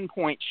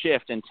 10-point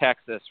shift in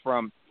Texas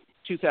from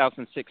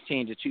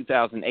 2016 to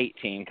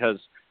 2018. Because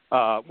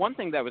one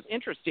thing that was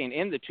interesting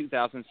in the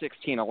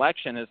 2016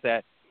 election is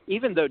that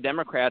even though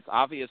Democrats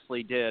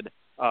obviously did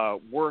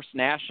worse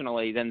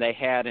nationally than they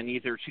had in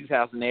either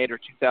 2008 or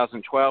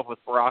 2012 with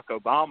Barack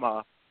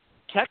Obama,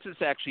 Texas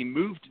actually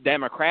moved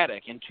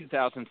Democratic in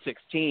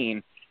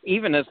 2016,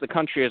 even as the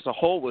country as a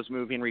whole was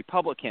moving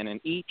Republican.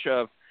 In each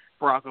of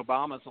Barack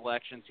Obama's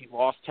elections, he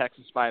lost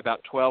Texas by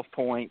about 12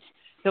 points.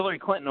 Hillary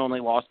Clinton only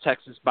lost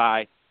Texas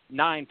by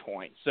 9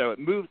 points. So it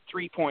moved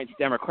 3 points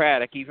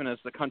Democratic, even as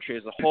the country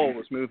as a whole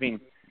was moving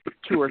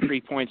 2 or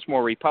 3 points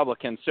more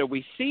Republican. So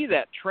we see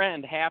that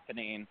trend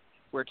happening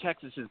where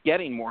Texas is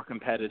getting more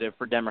competitive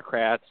for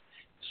Democrats.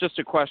 It's just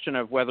a question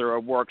of whether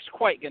O'Rourke's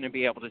quite going to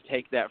be able to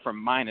take that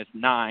from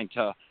 -9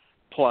 to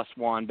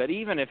 +1. But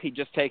even if he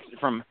just takes it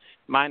from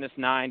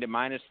 -9 to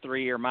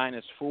 -3 or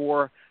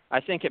 -4, I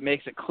think it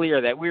makes it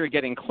clear that we're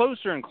getting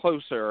closer and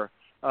closer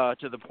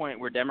to the point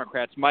where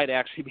Democrats might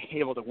actually be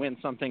able to win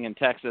something in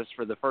Texas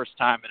for the first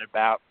time in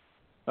about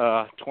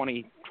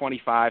 20,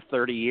 25,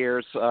 30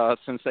 years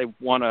since they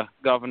won a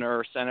governor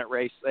or Senate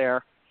race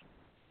there.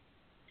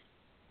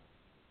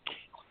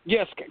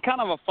 Yes,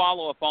 kind of a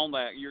follow-up on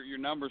that. Your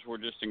numbers were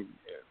just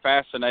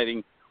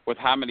fascinating with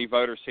how many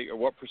voters or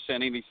what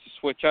percent he needs to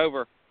switch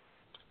over.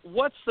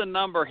 What's the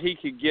number he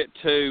could get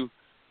to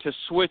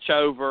switch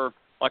over?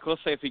 Like,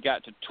 let's say if he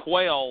got to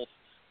 12,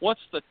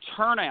 what's the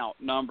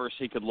turnout numbers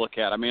he could look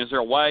at? I mean, is there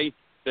a way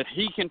that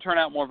he can turn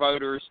out more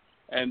voters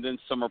and then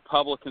some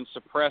Republican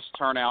suppressed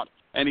turnout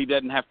and he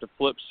doesn't have to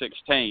flip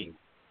 16?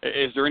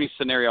 Is there any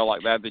scenario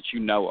like that you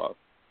know of?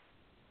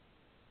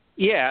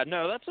 Yeah,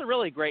 no, that's a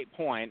really great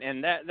point,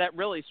 and that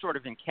really sort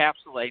of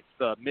encapsulates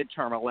the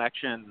midterm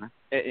election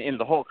in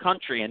the whole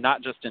country and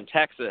not just in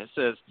Texas,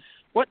 is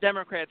what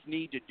Democrats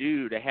need to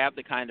do to have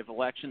the kind of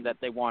election that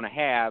they want to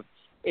have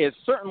is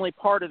certainly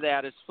part of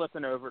that is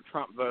flipping over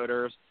Trump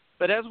voters.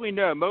 But as we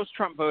know, most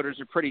Trump voters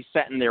are pretty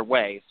set in their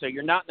ways, so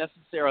you're not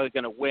necessarily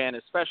going to win,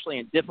 especially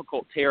in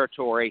difficult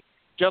territory,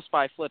 just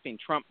by flipping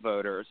Trump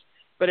voters.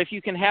 But if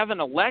you can have an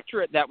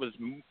electorate that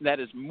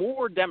is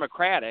more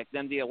Democratic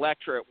than the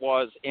electorate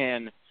was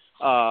in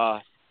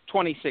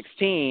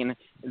 2016,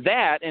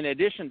 that, in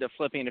addition to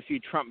flipping a few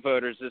Trump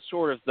voters, is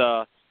sort of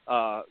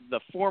the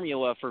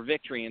formula for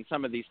victory in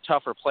some of these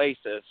tougher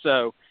places.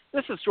 So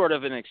this is sort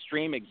of an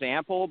extreme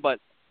example, but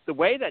the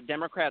way that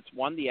Democrats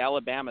won the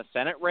Alabama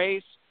Senate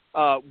race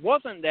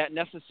wasn't that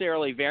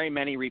necessarily very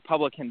many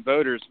Republican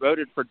voters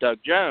voted for Doug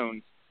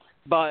Jones.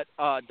 But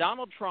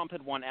Donald Trump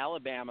had won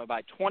Alabama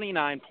by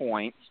 29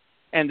 points,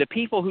 and the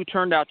people who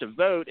turned out to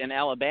vote in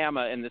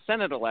Alabama in the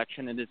Senate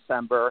election in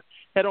December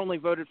had only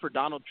voted for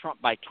Donald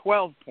Trump by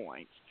 12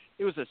 points.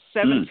 It was a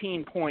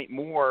 17-point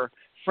more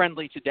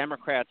friendly to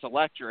Democrats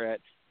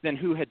electorate than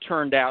who had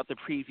turned out the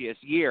previous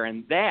year,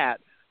 and that,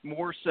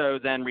 more so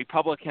than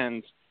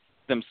Republicans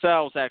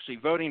themselves actually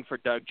voting for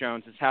Doug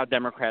Jones, is how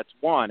Democrats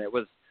won. It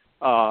was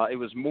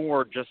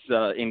more just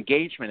the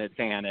engagement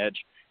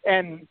advantage.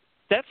 And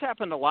that's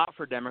happened a lot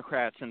for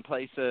Democrats in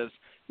places,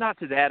 not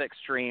to that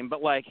extreme,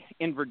 but like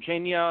in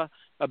Virginia,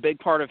 a big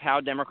part of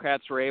how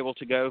Democrats were able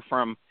to go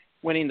from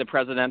winning the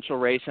presidential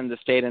race in the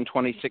state in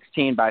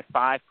 2016 by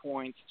 5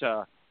 points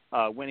to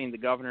winning the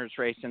governor's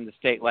race in the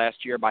state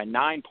last year by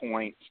 9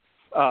 points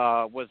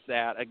was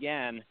that,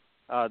 again,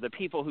 the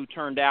people who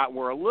turned out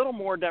were a little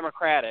more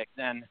Democratic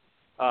than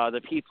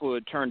the people who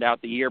had turned out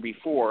the year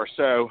before.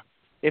 So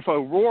if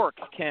O'Rourke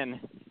can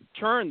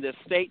turn this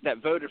state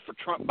that voted for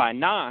Trump by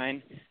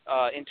 9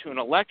 into an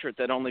electorate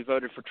that only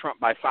voted for Trump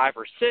by 5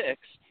 or 6,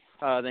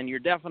 then you're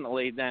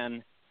definitely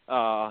then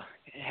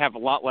have a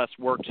lot less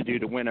work to do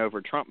to win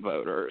over Trump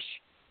voters.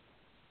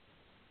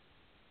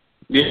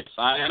 Yes,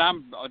 and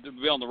I'm to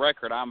be on the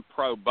record, I'm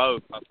pro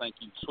both. I think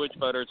you switch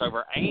voters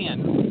over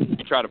and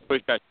you try to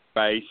push out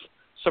your base.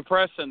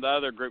 Suppressing the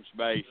other group's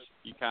base,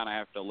 you kind of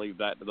have to leave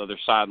that to the other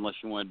side unless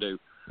you want to do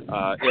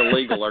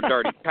illegal or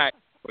dirty tax,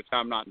 which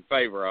I'm not in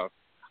favor of.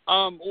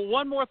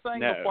 One more thing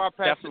before I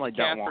pass it to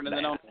Catherine and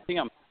then on to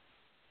Tim.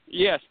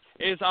 Yes,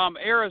 is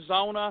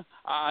Arizona.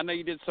 I know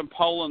you did some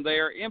polling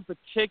there. In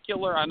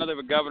particular, I know they have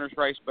a governor's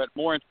race, but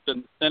more interested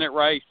in the Senate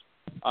race.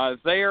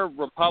 There,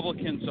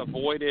 Republicans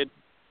avoided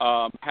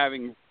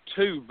having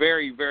two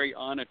very, very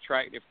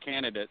unattractive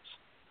candidates,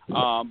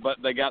 but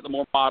they got the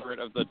more moderate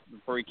of the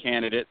three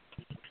candidates.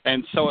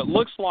 And so it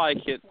looks like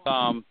it's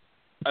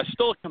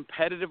still a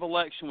competitive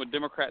election with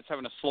Democrats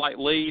having a slight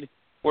lead.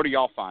 What are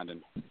y'all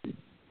finding?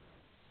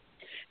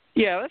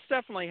 Yeah, that's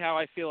definitely how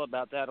I feel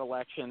about that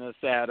election, is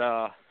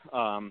that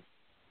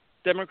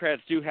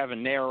Democrats do have a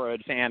narrow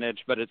advantage,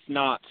 but it's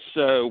not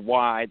so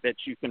wide that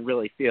you can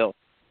really feel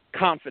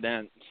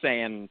confident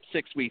saying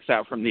 6 weeks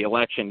out from the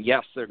election,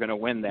 yes, they're going to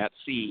win that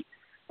seat.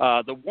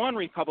 The one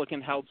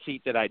Republican-held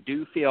seat that I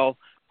do feel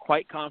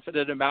quite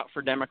confident about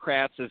for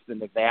Democrats is the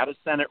Nevada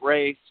Senate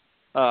race.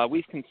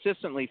 We've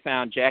consistently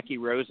found Jackie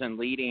Rosen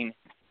leading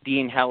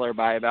Dean Heller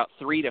by about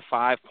 3 to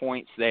 5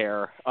 points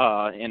there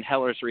in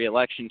Heller's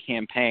reelection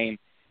campaign.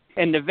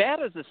 And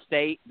Nevada's a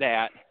state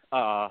that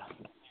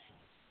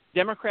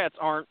Democrats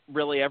aren't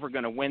really ever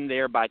going to win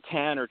there by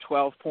 10 or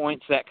 12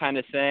 points, that kind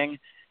of thing.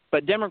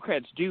 But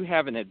Democrats do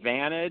have an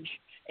advantage.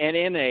 And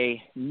in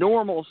a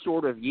normal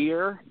sort of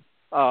year,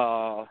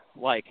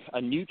 like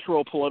a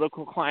neutral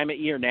political climate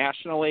year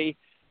nationally,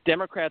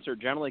 Democrats are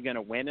generally going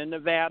to win in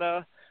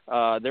Nevada.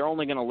 They're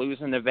only going to lose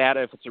in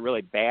Nevada if it's a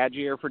really bad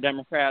year for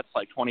Democrats,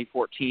 like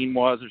 2014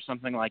 was or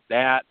something like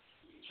that.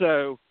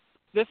 So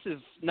this is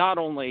not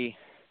only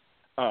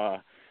a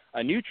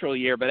neutral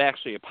year, but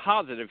actually a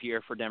positive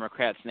year for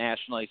Democrats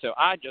nationally. So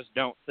I just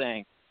don't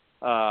think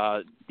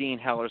Dean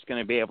Heller's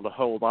going to be able to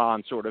hold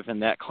on sort of in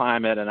that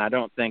climate, and I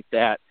don't think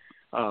that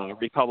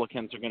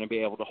Republicans are going to be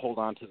able to hold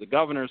on to the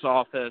governor's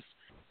office.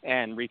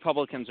 And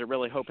Republicans are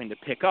really hoping to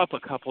pick up a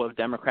couple of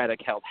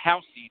Democratic-held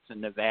House seats in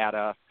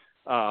Nevada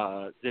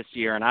this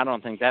year, and I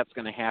don't think that's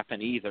going to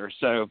happen either.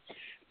 So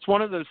it's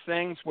one of those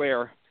things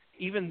where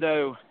even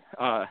though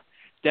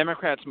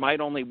Democrats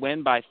might only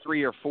win by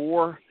 3 or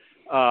 4,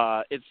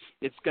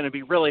 it's going to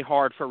be really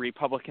hard for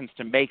Republicans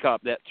to make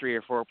up that 3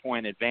 or 4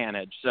 point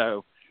advantage.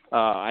 So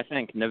I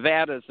think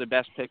Nevada is the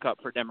best pickup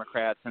for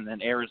Democrats, and then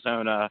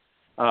Arizona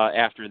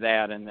after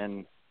that, and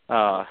then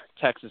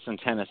Texas and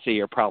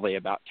Tennessee are probably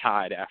about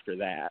tied after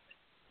that.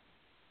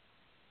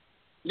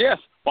 Yes.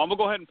 Well, I'm going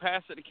to go ahead and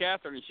pass it to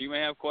Catherine, and she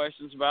may have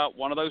questions about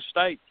one of those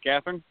states.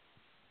 Catherine?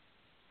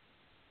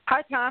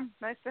 Hi, Tom.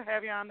 Nice to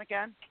have you on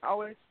again.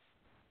 Always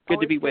good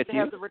to be with you.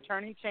 Have the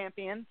returning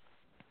champion.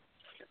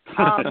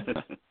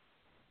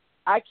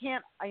 I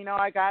can't,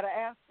 I got to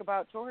ask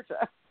about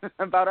Georgia,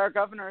 about our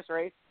governor's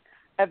race.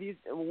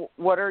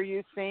 What are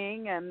you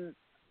seeing, and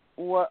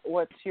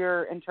what's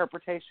your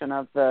interpretation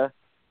of the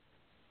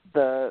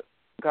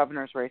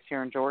governor's race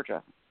here in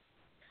Georgia?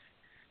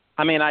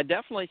 I mean, I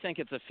definitely think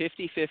it's a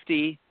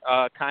 50-50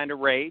 kind of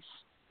race.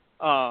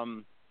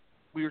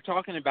 We were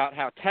talking about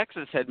how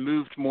Texas had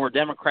moved more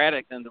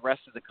Democratic than the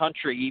rest of the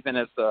country, even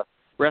as the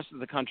rest of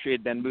the country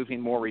had been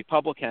moving more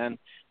Republican.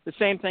 The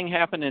same thing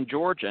happened in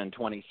Georgia in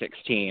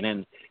 2016.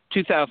 In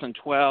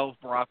 2012,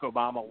 Barack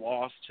Obama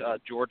lost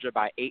Georgia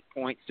by 8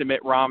 points to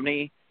Mitt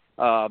Romney.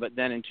 But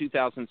then in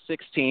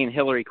 2016,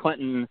 Hillary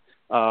Clinton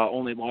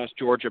only lost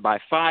Georgia by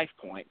 5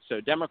 points.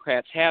 So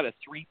Democrats had a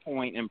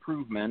 3-point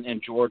improvement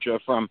in Georgia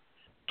from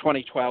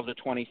 2012 to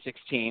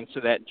 2016. So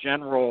that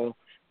general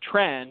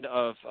trend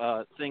of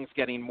things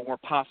getting more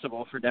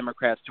possible for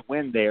Democrats to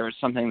win there is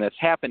something that's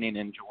happening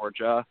in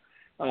Georgia.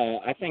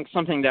 I think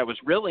something that was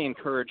really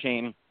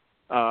encouraging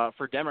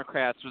for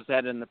Democrats was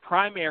that in the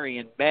primary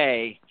in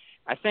May,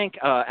 I think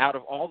out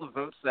of all the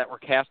votes that were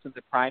cast in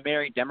the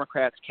primary,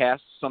 Democrats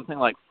cast something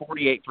like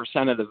 48%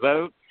 of the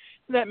vote.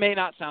 That may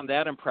not sound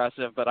that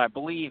impressive, but I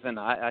believe, and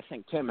I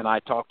think Tim and I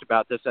talked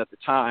about this at the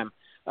time,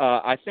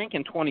 I think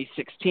in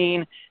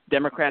 2016,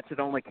 Democrats had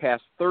only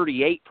cast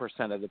 38%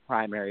 of the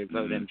primary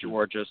vote in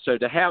Georgia. So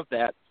to have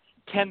that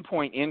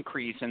 10-point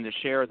increase in the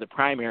share of the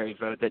primary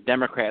vote that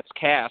Democrats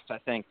cast, I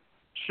think,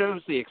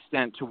 shows the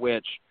extent to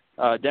which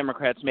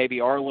Democrats maybe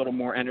are a little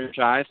more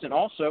energized. And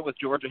also with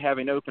Georgia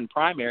having open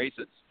primaries,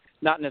 it's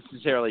not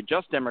necessarily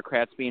just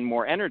Democrats being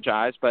more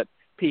energized, but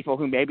people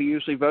who maybe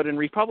usually vote in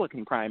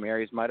Republican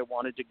primaries might have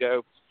wanted to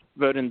go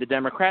vote in the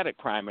Democratic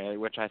primary,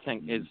 which I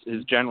think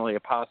is generally a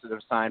positive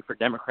sign for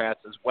Democrats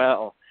as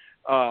well.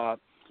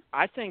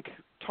 I think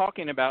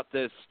talking about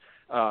this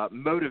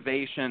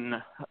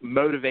motivation,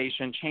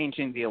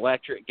 changing the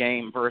electorate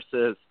game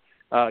versus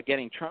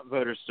getting Trump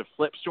voters to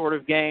flip sort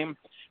of game,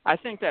 I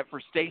think that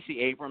for Stacey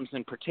Abrams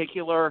in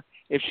particular,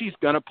 if she's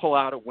going to pull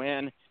out a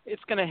win,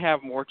 it's going to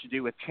have more to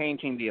do with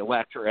changing the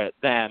electorate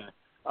than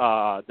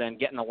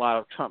getting a lot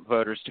of Trump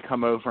voters to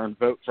come over and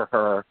vote for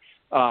her.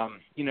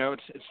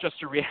 It's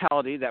just a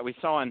reality that we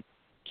saw in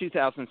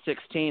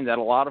 2016 that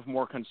a lot of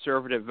more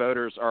conservative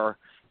voters are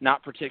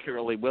not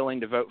particularly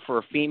willing to vote for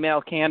a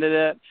female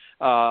candidate.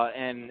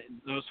 And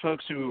those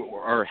folks who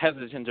are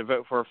hesitant to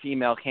vote for a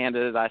female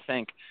candidate, I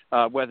think,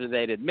 whether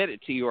they'd admit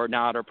it to you or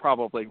not, are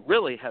probably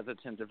really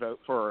hesitant to vote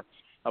for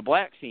a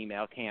black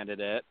female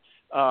candidate.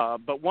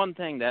 But one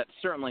thing that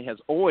certainly has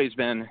always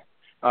been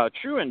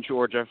true in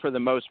Georgia for the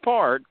most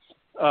part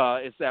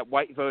is that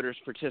white voters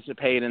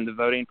participate in the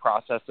voting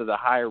process at a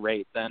higher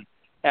rate than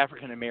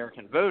African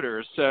American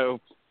voters. So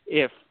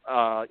if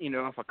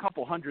a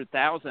couple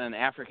 100,000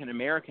 African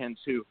Americans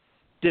who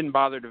didn't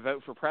bother to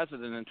vote for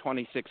president in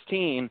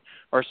 2016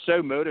 are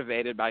so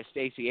motivated by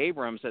Stacey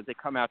Abrams that they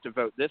come out to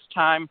vote this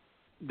time,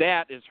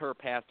 that is her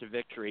path to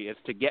victory, is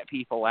to get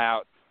people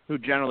out who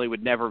generally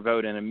would never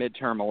vote in a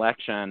midterm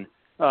election.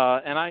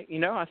 And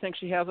I think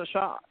she has a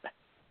shot.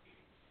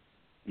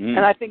 And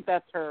I think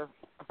that's her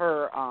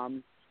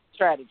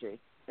strategy.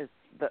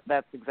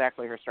 That's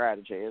exactly her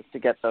strategy, is to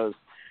get those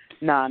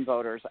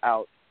non-voters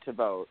out to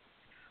vote.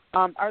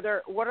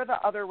 What are the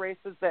other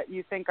races that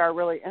you think are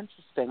really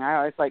interesting? I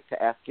always like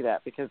to ask you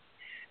that because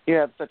you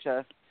have such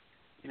a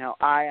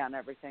eye on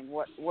everything.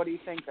 What do you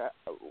think?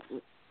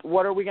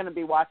 What are we going to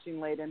be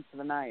watching late into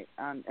the night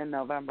in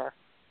November?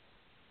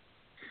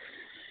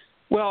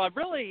 Well, I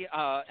really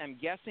am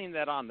guessing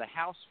that on the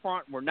House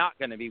front, we're not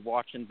going to be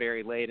watching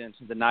very late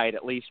into the night,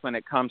 at least when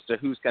it comes to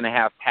who's going to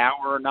have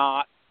power or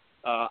not.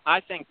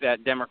 I think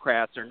that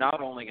Democrats are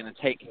not only going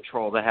to take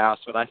control of the House,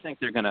 but I think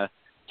they're going to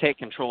take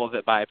control of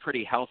it by a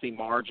pretty healthy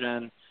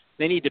margin.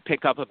 They need to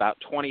pick up about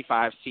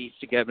 25 seats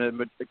to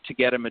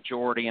get a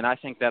majority, and I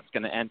think that's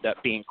going to end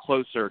up being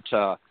closer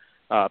to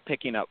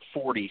picking up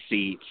 40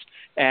 seats.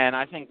 And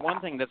I think one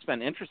thing that's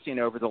been interesting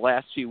over the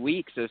last few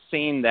weeks is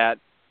seeing that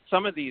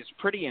some of these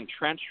pretty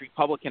entrenched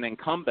Republican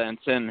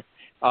incumbents in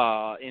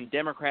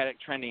Democratic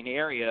trending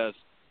areas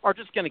are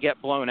just going to get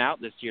blown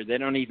out this year. They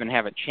don't even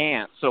have a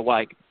chance. So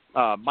like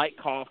Mike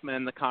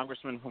Kaufman, the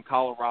congressman from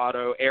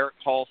Colorado, Eric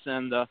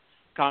Paulson, the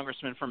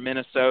congressman from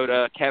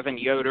Minnesota, Kevin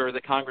Yoder,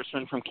 the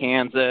congressman from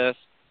Kansas,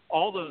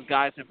 all those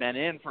guys have been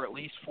in for at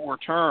least 4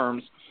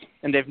 terms,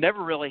 and they've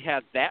never really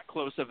had that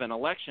close of an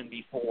election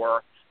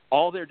before.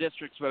 All their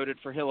districts voted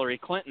for Hillary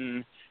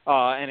Clinton,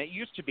 and it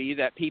used to be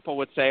that people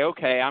would say,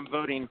 okay, I'm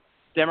voting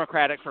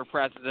Democratic for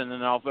president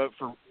and I'll vote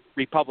for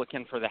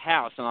Republican for the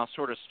House, and I'll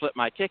sort of split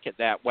my ticket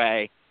that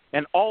way.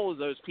 And all of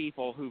those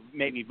people who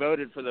maybe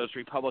voted for those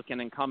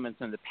Republican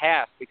incumbents in the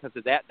past because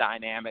of that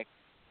dynamic,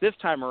 this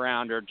time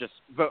around are just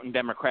voting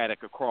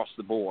Democratic across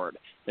the board.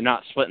 They're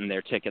not splitting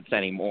their tickets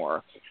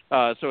anymore.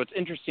 So it's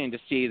interesting to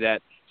see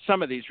that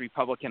some of these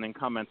Republican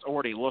incumbents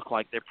already look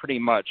like they're pretty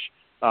much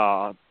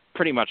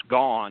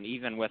gone,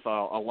 even with a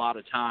lot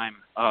of time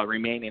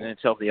remaining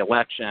until the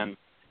election.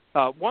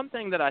 One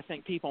thing that I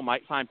think people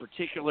might find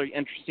particularly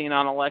interesting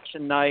on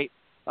election night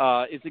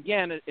is,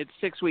 again, it's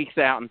 6 weeks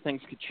out and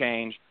things could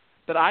change.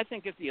 But I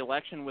think if the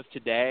election was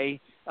today,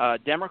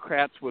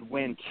 Democrats would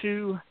win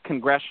 2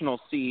 congressional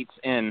seats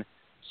in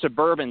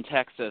suburban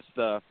Texas,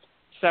 the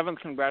 7th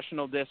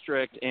congressional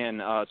district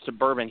in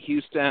suburban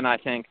Houston. I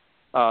think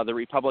the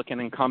Republican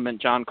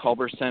incumbent John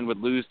Culberson would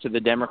lose to the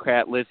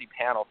Democrat Lizzie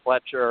Panel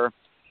Fletcher.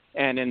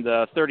 And in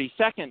the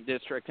 32nd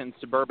district in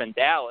suburban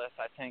Dallas,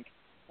 I think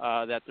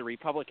that the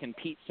Republican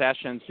Pete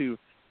Sessions, who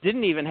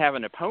didn't even have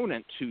an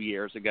opponent 2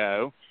 years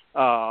ago,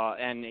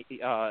 and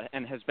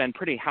has been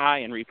pretty high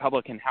in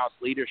Republican House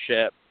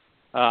leadership,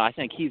 I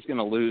think he's going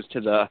to lose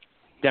to the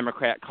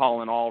Democrat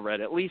Colin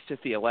Allred, at least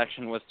if the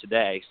election was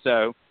today.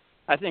 So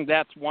I think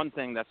that's one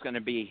thing that's going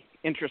to be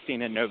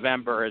interesting in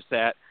November, is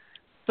that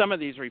some of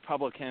these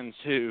Republicans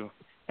who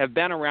have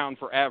been around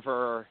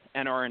forever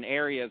and are in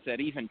areas that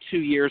even 2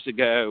 years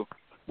ago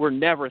were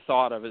never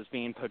thought of as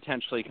being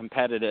potentially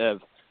competitive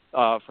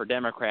for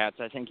Democrats,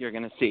 I think you're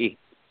going to see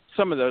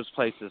some of those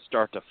places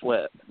start to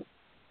flip.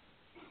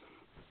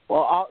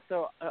 Well,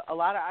 also a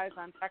lot of eyes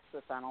on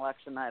Texas on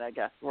election night, I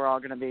guess. We're all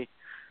going to be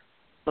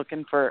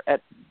looking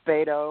at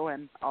Beto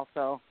and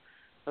also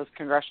those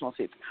congressional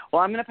seats.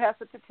 Well, I'm going to pass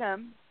it to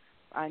Tim.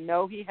 I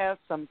know he has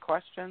some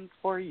questions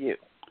for you.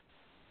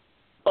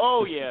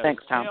 Oh, yes.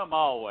 Thanks, Tom. Tim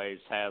always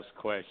has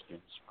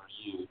questions for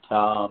you,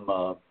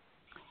 Tom.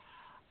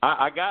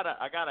 I gotta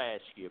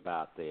ask you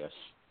about this.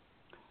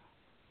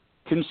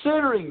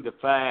 Considering the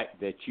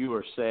fact that you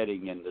are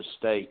sitting in the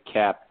state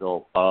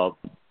capital of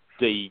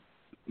the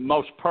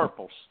most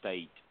purple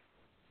state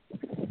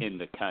in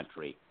the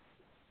country,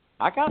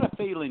 I got a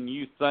feeling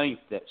you think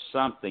that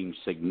something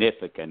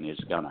significant is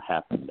going to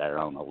happen there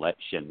on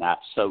election night.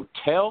 So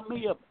tell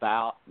me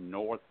about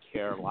North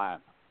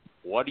Carolina.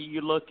 What are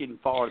you looking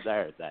for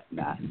there that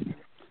night?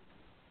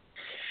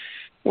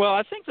 Well,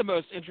 I think the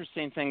most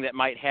interesting thing that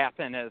might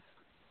happen is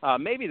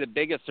maybe the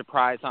biggest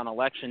surprise on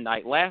election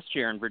night last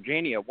year in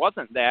Virginia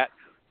wasn't that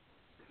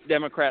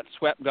Democrats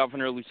swept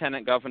governor,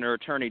 lieutenant governor,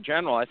 attorney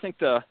general. I think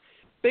the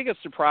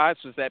biggest surprise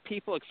was that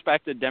people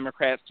expected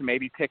Democrats to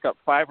maybe pick up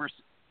 5 or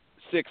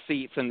 6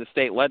 seats in the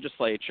state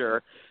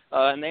legislature,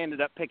 and they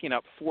ended up picking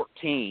up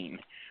 14.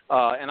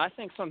 And I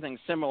think something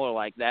similar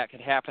like that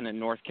could happen in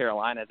North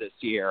Carolina this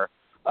year.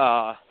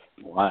 Wow.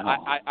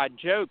 I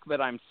joke,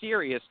 but I'm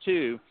serious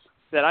too,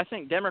 that I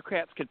think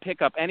Democrats could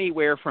pick up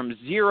anywhere from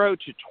 0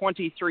 to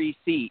 23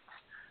 seats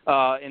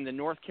in the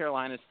North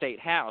Carolina State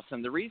House.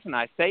 And the reason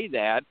I say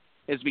that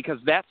is because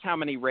that's how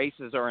many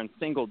races are in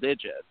single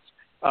digits.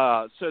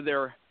 So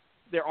there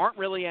aren't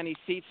really any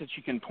seats that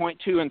you can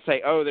point to and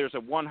say, oh, there's a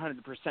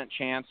 100%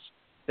 chance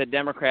that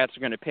Democrats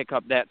are going to pick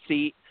up that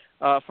seat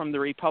from the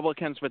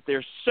Republicans. But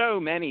there's so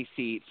many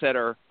seats that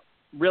are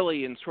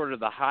really in sort of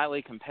the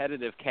highly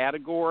competitive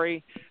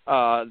category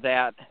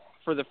that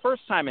for the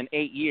first time in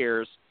 8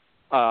 years,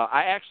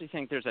 I actually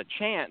think there's a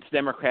chance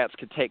Democrats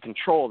could take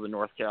control of the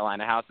North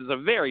Carolina House. It's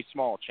a very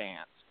small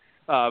chance.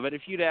 But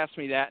if you'd asked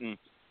me that in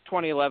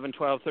 2011,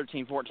 12,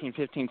 13, 14,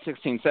 15,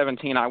 16,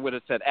 17, I would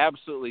have said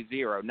absolutely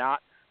zero. Not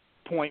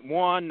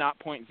 0.1, not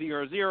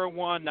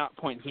 0.001, not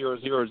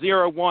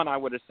 0.0001. I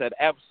would have said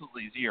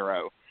absolutely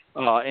zero.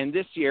 And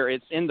this year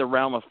it's in the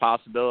realm of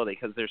possibility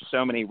because there's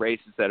so many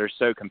races that are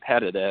so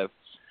competitive.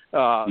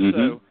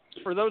 So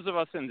for those of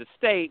us in the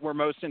state, we're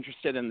most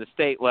interested in the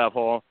state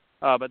level.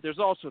 But there's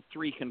also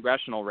 3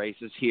 congressional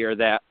races here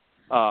that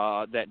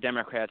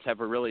Democrats have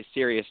a really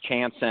serious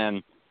chance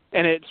in.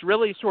 And it's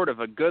really sort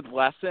of a good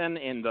lesson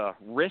in the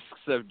risks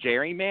of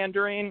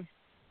gerrymandering,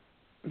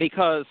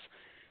 because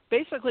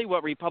basically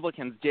what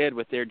Republicans did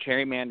with their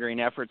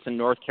gerrymandering efforts in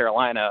North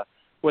Carolina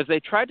was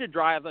they tried to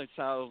draw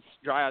themselves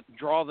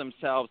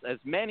as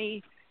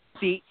many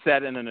seats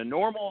that in a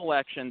normal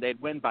election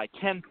they'd win by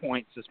 10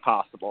 points as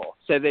possible.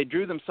 So they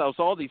drew themselves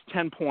all these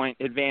 10-point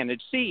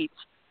advantage seats.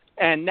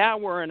 And now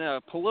we're in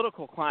a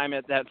political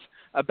climate that's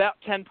about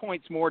 10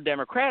 points more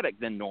Democratic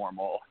than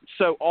normal.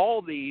 So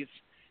all these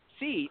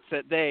seats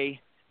that they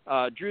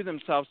drew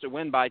themselves to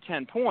win by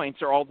 10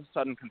 points are all of a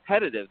sudden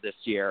competitive this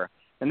year.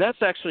 And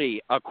that's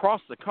actually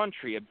across the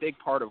country a big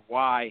part of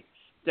why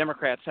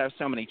Democrats have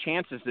so many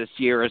chances this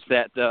year, is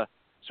that the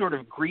sort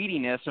of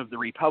greediness of the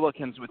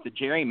Republicans with the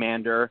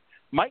gerrymander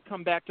might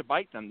come back to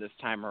bite them this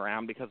time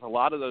around, because a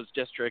lot of those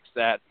districts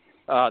that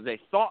they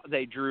thought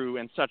they drew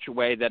in such a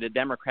way that a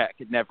Democrat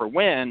could never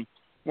win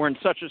were in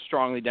such a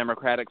strongly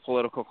Democratic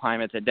political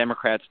climate that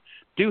Democrats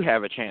do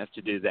have a chance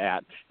to do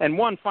that. And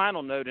one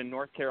final note in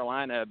North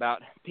Carolina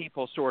about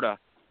people sort of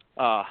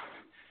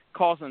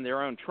causing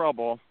their own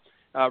trouble.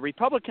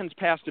 Republicans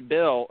passed a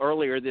bill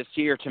earlier this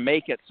year to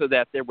make it so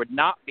that there would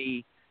not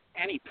be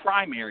any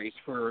primaries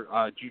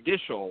for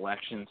judicial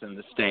elections in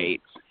the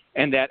state,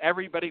 and that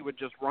everybody would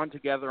just run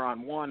together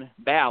on one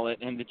ballot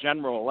in the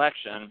general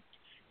election.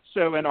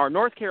 So in our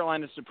North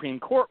Carolina Supreme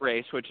Court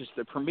race, which is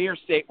the premier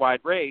statewide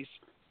race,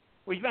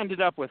 we've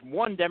ended up with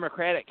 1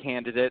 Democratic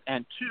candidate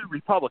and 2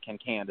 Republican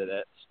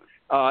candidates,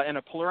 and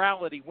a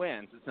plurality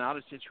wins. It's not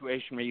a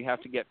situation where you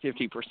have to get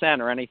 50%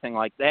 or anything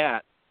like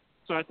that.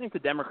 So I think the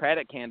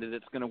Democratic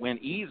candidate's going to win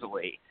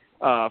easily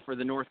for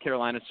the North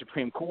Carolina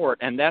Supreme Court,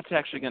 and that's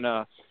actually going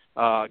to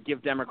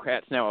give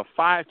Democrats now a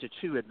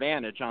 5-2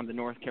 advantage on the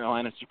North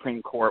Carolina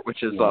Supreme Court,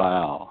 which is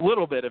a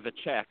little bit of a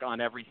check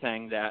on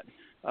everything that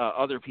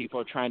other people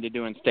are trying to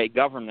do in state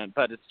government.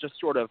 But it's just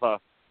sort of a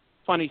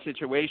funny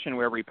situation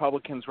where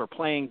Republicans were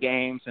playing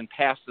games and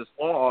passed this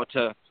law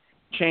to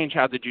change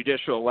how the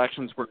judicial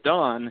elections were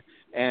done,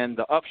 and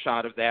the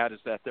upshot of that is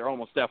that they're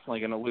almost definitely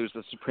going to lose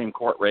the Supreme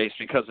Court race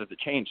because of the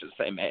changes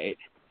they made.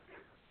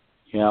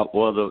 Yeah,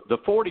 well, the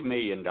 $40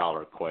 million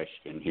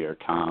question here,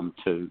 Tom,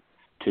 to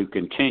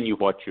continue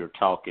what you're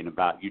talking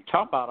about. You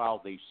talk about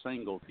all these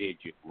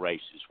single-digit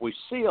races. We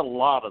see a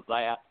lot of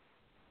that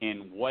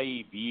in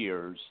wave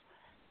years,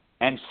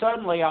 and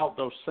suddenly all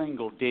those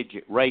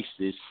single-digit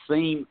races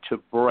seem to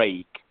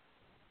break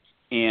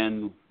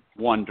in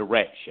one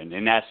direction,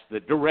 and that's the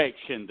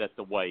direction that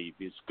the wave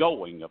is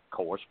going, of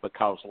course,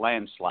 because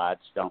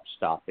landslides don't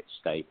stop at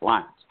state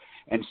lines.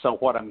 And so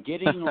what I'm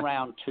getting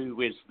around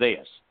to is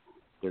this.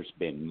 There's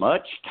been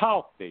much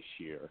talk this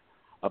year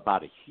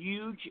about a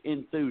huge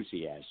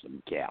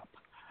enthusiasm gap.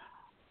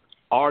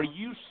 Are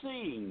you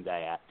seeing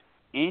that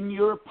in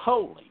your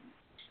polling,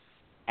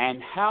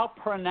 and how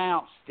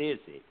pronounced is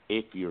it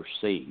if you're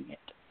seeing it?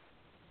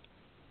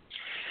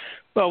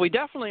 Well, we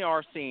definitely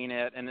are seeing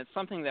it, and it's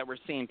something that we're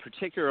seeing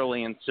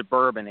particularly in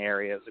suburban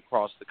areas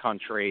across the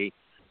country.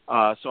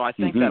 So I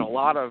think that a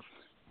lot of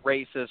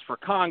races for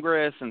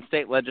Congress and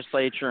state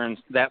legislature and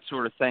that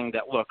sort of thing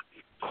that look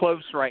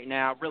close right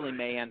now really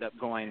may end up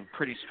going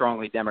pretty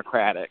strongly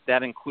Democratic.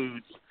 That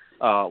includes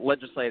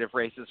legislative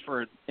races.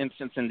 For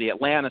instance, in the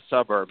Atlanta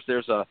suburbs,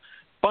 there's a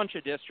bunch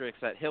of districts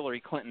that Hillary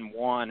Clinton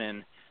won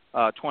in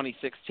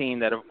 2016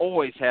 that have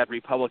always had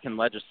Republican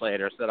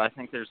legislators that I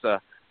think there's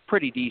a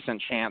pretty decent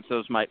chance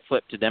those might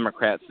flip to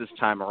Democrats this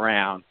time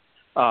around.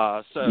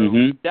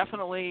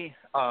 Definitely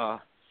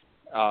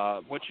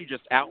what you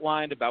just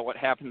outlined about what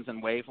happens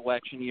in wave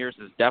election years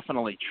is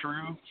definitely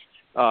true.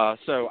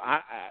 So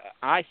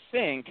I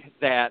think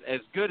that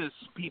as good as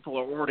people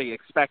are already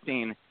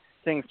expecting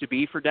things to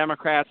be for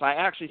Democrats, I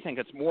actually think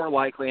it's more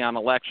likely on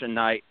election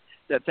night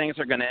that things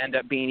are going to end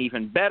up being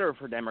even better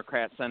for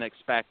Democrats than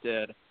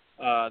expected,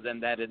 than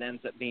that it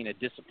ends up being a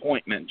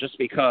disappointment, just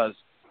because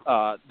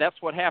that's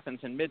what happens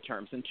in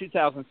midterms. In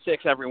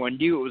 2006, everyone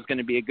knew it was going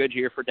to be a good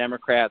year for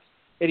Democrats.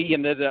 It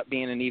ended up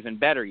being an even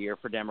better year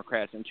for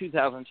Democrats. In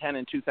 2010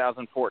 and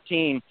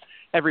 2014,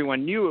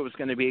 everyone knew it was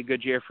going to be a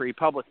good year for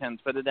Republicans,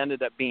 but it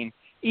ended up being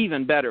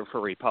even better for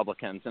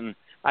Republicans. And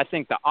I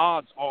think the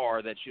odds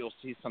are that you'll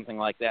see something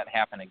like that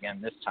happen again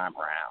this time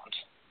around.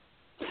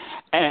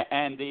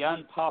 And the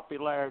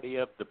unpopularity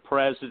of the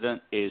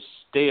president is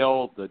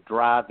still the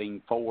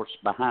driving force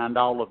behind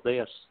all of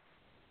this?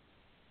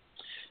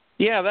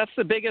 Yeah, that's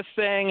the biggest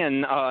thing,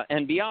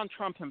 and beyond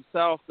Trump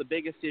himself, the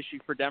biggest issue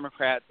for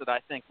Democrats that I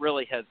think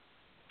really has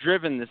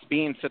driven this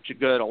being such a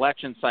good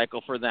election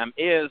cycle for them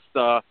is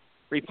the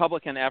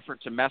Republican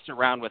effort to mess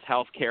around with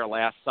health care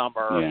last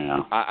summer.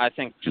 Yeah. I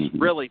think just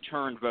really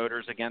turned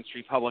voters against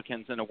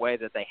Republicans in a way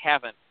that they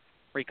haven't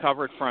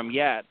recovered from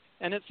yet.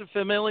 And it's a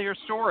familiar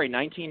story.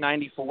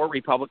 1994,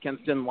 Republicans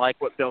didn't like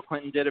what Bill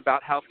Clinton did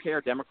about health care.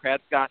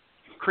 Democrats got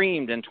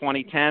creamed. In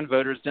 2010,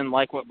 voters didn't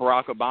like what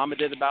Barack Obama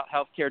did about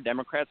health care.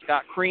 Democrats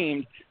got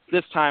creamed.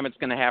 This time it's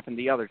going to happen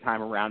the other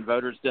time around.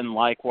 Voters didn't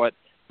like what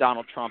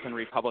Donald Trump and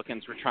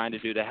Republicans were trying to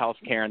do to health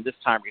care, and this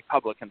time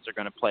Republicans are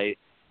going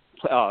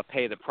to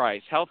pay the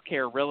price. Health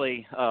care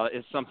really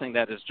is something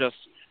that has just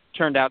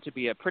turned out to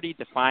be a pretty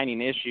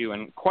defining issue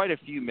in quite a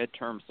few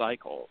midterm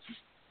cycles.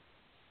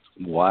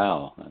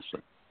 Wow.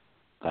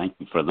 Thank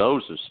you for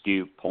those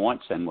astute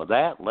points. And with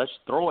that, let's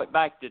throw it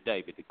back to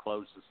David to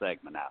close the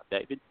segment out.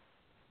 David?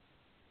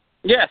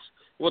 Yes.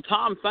 Well,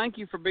 Tom, thank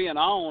you for being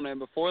on. And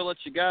before I let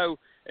you go,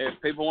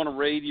 if people want to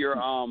read your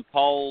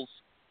polls,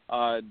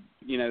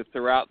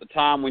 throughout the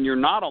time when you're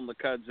not on the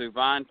kudzu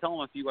vine, tell them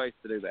a few ways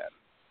to do that.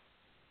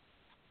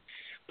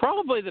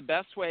 Probably the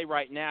best way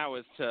right now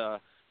is to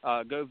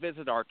go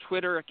visit our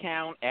Twitter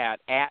account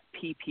at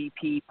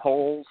PPP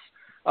Polls.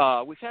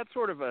 We've had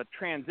sort of a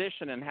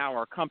transition in how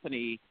our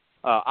company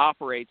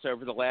operates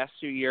over the last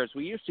few years.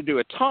 We used to do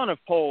a ton of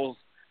polls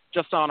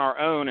just on our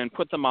own and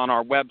put them on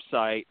our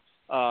website.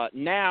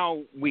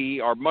 Now we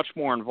are much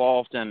more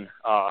involved in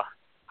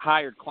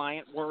hired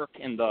client work.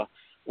 In the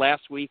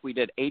last week, we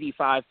did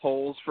 85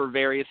 polls for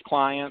various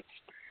clients.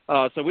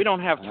 So we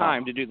don't have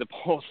time to do the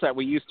polls that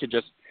we used to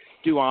just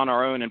do on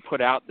our own and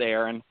put out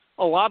there. And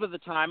a lot of the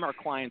time, our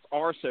clients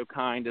are so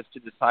kind as to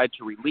decide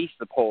to release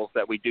the polls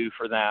that we do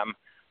for them.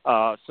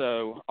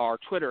 So our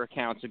Twitter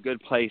account's a good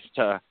place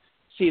to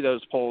see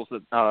those polls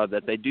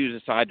that they do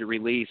decide to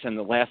release. In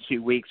the last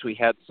few weeks, we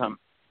had some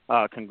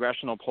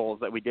congressional polls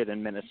that we did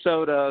in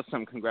Minnesota,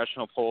 some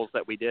congressional polls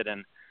that we did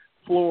in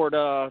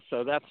Florida.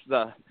 So that's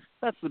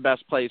the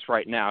best place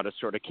right now to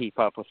sort of keep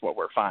up with what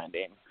we're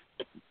finding.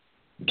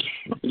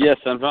 Yes,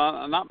 and if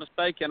I'm not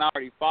mistaken, I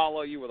already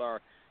follow you with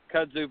our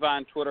Kudzu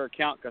Vine Twitter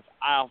account because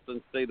I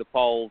often see the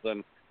polls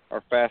and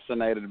are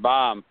fascinated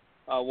by them.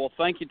 Well,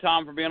 thank you,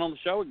 Tom, for being on the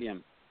show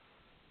again.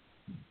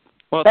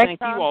 Well,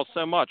 thank you all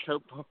so much.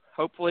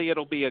 Hopefully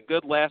it'll be a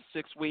good last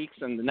 6 weeks,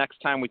 and the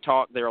next time we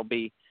talk, there will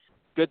be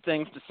good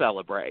things to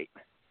celebrate.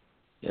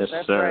 Yes,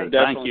 That's sir. right.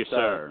 Thank you,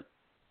 sir.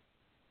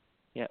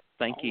 Yeah,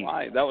 thank you. All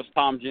right, that was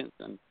Tom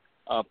Jensen.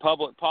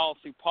 Public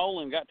policy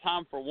polling. Got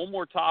time for one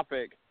more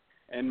topic,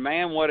 and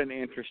man, what an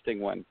interesting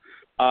one.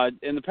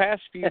 In the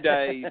past few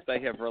days, they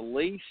have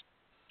released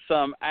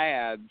some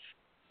ads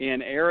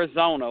in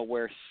Arizona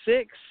where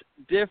 6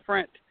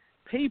 different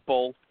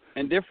people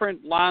in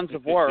different lines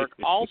of work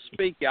all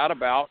speak out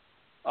about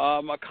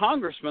a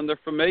congressman they're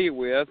familiar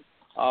with,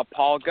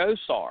 Paul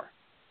Gosar.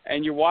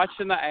 And you're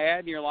watching the ad,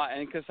 and you're like,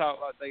 and because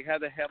they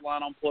had the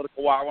headline on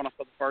Political Wire when I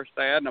saw the first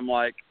ad, and I'm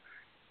like,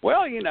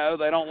 well, you know,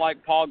 they don't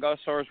like Paul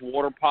Gosar's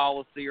water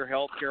policy or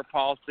health care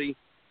policy.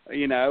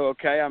 You know,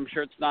 okay, I'm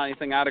sure it's not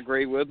anything I'd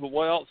agree with, but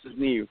what else is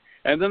new?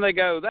 And then they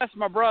go, that's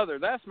my brother,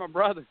 that's my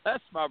brother,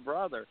 that's my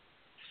brother.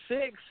 6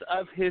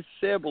 of his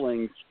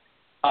siblings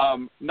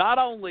not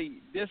only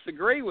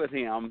disagree with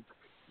him,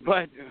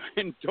 but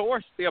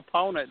endorse the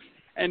opponent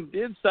and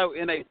did so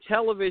in a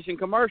television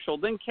commercial.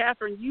 Then,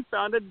 Catherine, you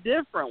found a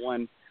different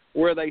one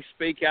where they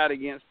speak out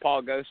against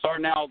Paul Gosar.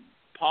 Now,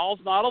 Paul's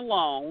not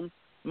alone.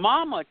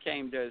 Mama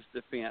came to his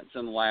defense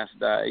in the last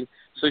day,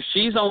 so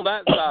she's on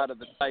that side of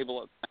the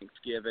table at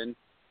Thanksgiving.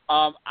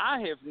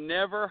 I have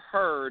never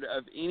heard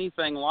of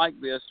anything like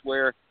this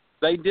where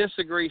they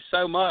disagree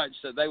so much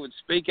that they would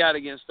speak out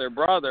against their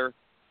brother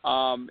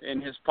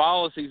and his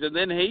policies, and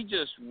then he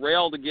just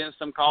railed against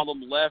them, called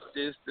them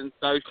leftist and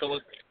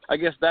socialist. I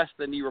guess that's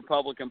the new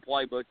Republican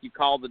playbook. You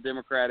call the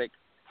Democratic,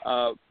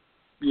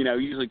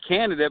 usually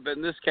candidate, but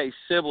in this case,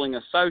 sibling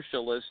a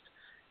socialist,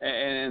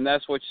 and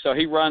that's what. So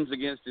he runs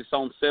against his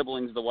own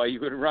siblings the way you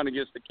would run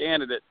against a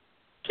candidate.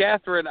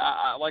 Catherine,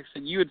 like I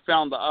said, you had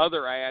found the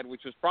other ad,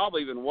 which was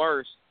probably even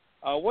worse.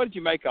 What did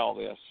you make of all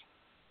this?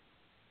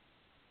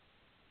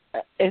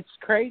 It's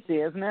crazy,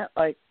 isn't it?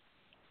 Like,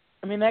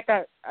 I mean, that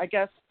guy, I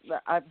guess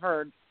I've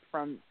heard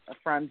from a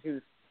friend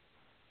whose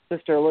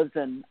sister lives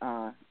in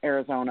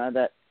Arizona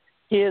that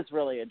he is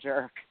really a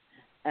jerk.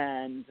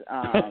 And,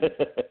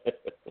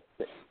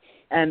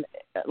 and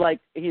like,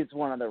 he's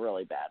one of the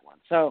really bad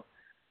ones. So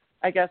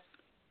I guess,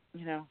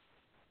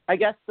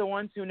 the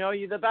ones who know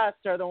you the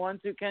best are the ones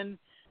who can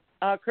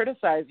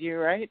criticize you,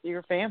 right?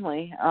 Your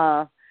family.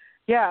 I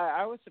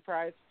was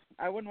surprised.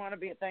 I wouldn't want to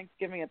be at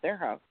Thanksgiving at their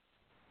house.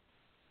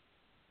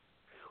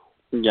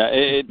 Yeah,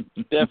 it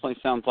definitely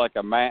sounds like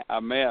a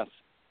mess.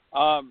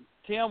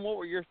 Tim, what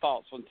were your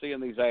thoughts when seeing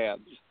these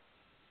ads?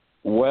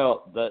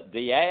 Well,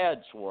 the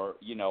ads were,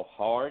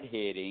 hard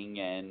hitting,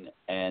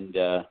 and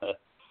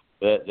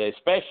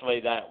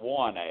especially that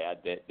one ad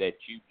that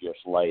you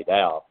just laid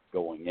out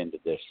going into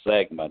this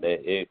segment.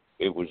 It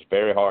was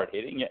very hard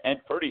hitting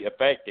and pretty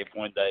effective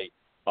when they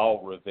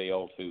all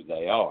revealed who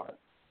they are.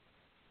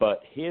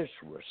 But his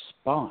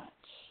response,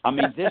 I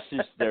mean, this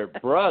is their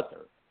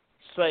brother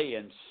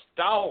saying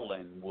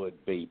Stalin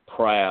would be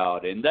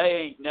proud, and they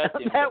ain't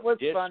nothing but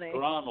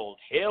disgruntled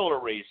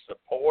Hillary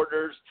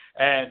supporters,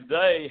 and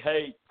they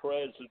hate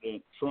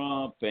President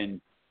Trump.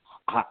 And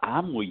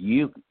I'm with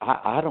you.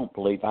 I don't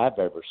believe I've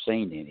ever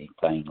seen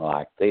anything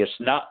like this.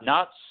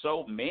 Not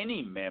so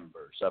many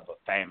members of a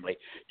family.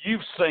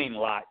 You've seen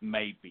like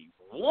maybe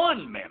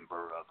one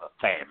member of a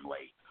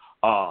family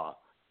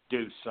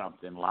do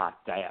something like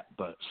that,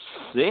 but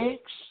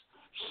six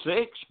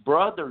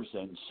brothers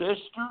and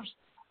sisters.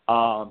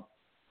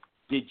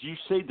 Did you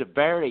see the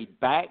varied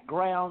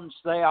backgrounds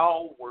they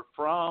all were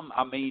from?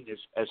 I mean,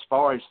 as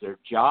far as their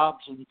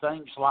jobs and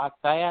things like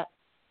that.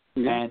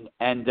 Mm-hmm.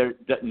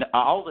 And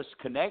all that's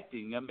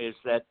connecting them is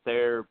that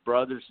they're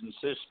brothers and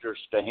sisters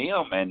to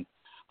him. And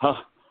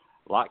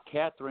like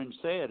Catherine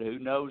said, who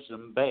knows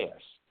them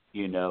best?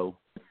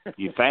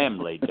 Your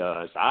family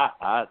does.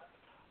 I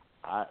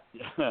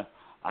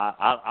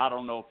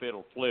don't know if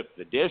it'll flip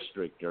the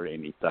district or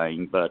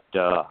anything, but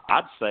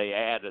I'd say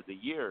ad of the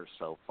year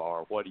so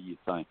far. What do you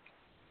think?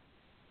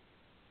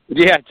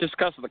 Yeah, just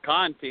because of the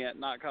content,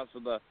 not because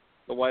of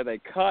the way they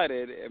cut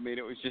it. I mean,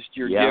 it was just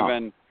you're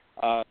given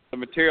the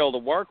material to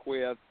work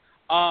with.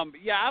 I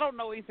don't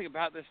know anything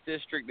about this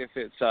district, if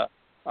it's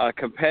a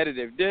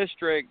competitive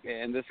district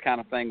and this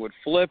kind of thing would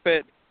flip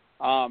it.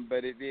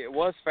 But it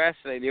was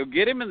fascinating. It'll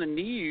get him in the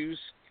news,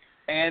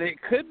 and it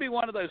could be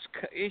one of those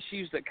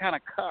issues that kind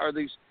of cut, or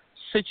these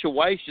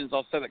situations,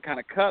 I'll say, that kind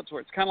of cuts,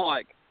 where it's kind of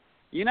like,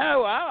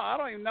 I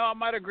don't even know. I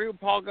might agree with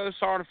Paul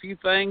Gosar on a few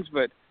things,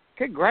 but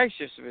good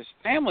gracious, if his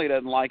family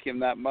doesn't like him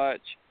that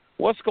much,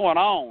 what's going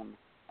on?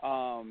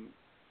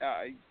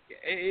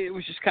 It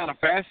was just kind of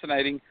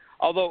fascinating,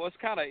 although it was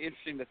kind of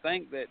interesting to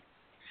think that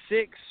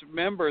 6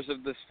 members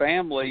of this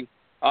family,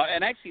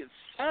 and actually it's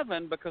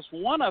 7, because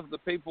one of the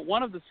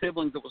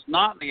siblings that was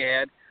not in the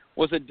ad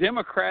was a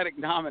Democratic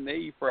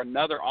nominee for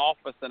another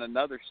office in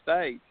another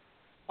state.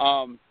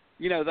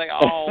 They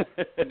all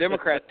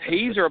Democrats.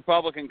 He's a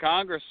Republican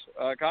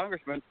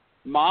congressman.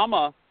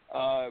 Mama,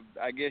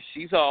 I guess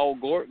she's an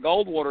old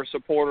Goldwater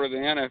supporter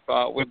then, if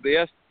with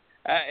this.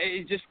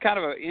 It's just kind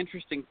of an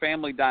interesting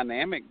family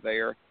dynamic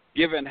there,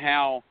 given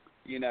how,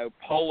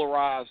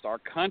 polarized our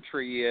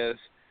country is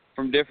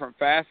from different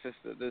facets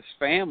that this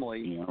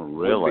family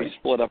would be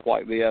split up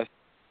like this.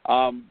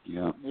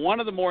 One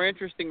of the more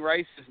interesting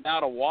races now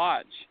to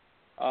watch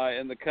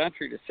in the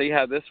country, to see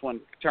how this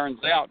one turns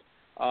out,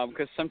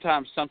 because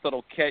sometimes something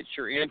will catch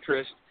your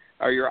interest.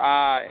 or your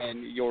eye,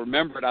 and you'll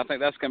remember it. I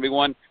think that's going to be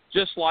one.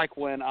 Just like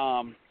when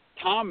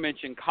Tom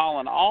mentioned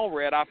Colin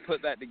Allred, I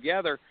put that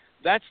together.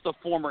 That's the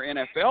former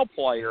NFL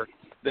player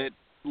that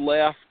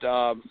left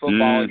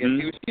football again.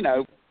 He was, you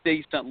know,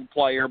 decent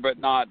player, but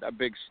not a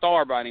big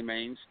star by any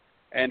means.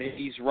 And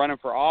he's running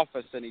for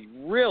office, and he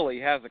really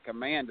has a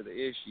command of the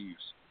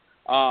issues.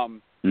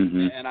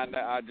 And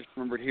I just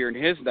remembered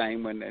hearing his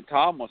name when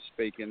Tom was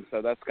speaking.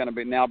 So that's going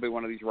to be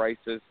one of these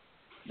races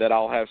that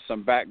I'll have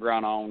some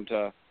background on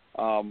to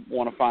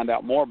want to find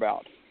out more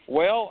about.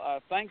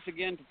 Well, thanks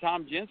again to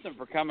Tom Jensen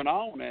for coming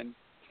on, and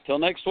till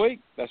next week,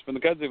 that's been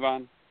the Kudzu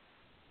Vine.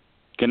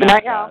 Good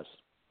night, guys.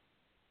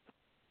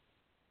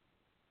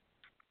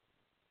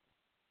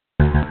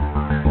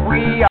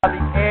 We are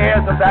the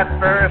heirs of that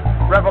first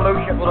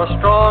revolution. Will a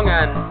strong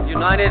and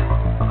united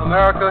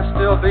America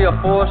still be a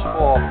force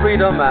for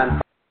freedom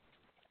and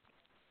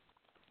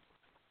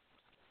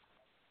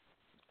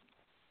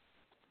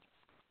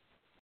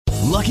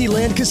Lucky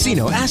Land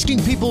Casino,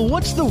 asking people,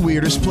 what's the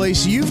weirdest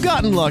place you've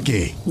gotten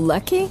lucky?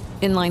 Lucky?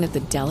 In line at the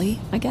deli,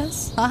 I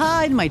guess?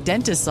 Aha, in my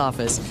dentist's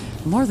office.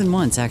 More than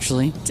once,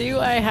 actually. Do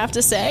I have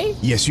to say?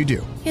 Yes, you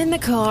do. In the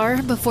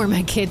car before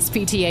my kids'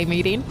 PTA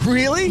meeting.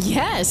 Really?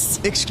 Yes.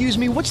 Excuse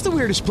me, what's the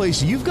weirdest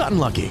place you've gotten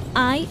lucky?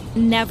 I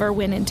never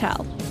win and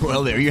tell.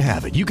 Well, there you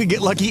have it. You can get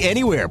lucky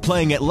anywhere,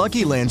 playing at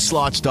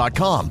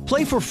LuckyLandSlots.com.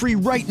 Play for free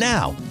right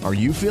now. Are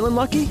you feeling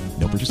lucky?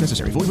 No purchase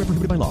necessary. Void where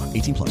prohibited by law.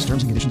 18+.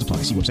 Terms and conditions apply.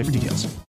 See website for details.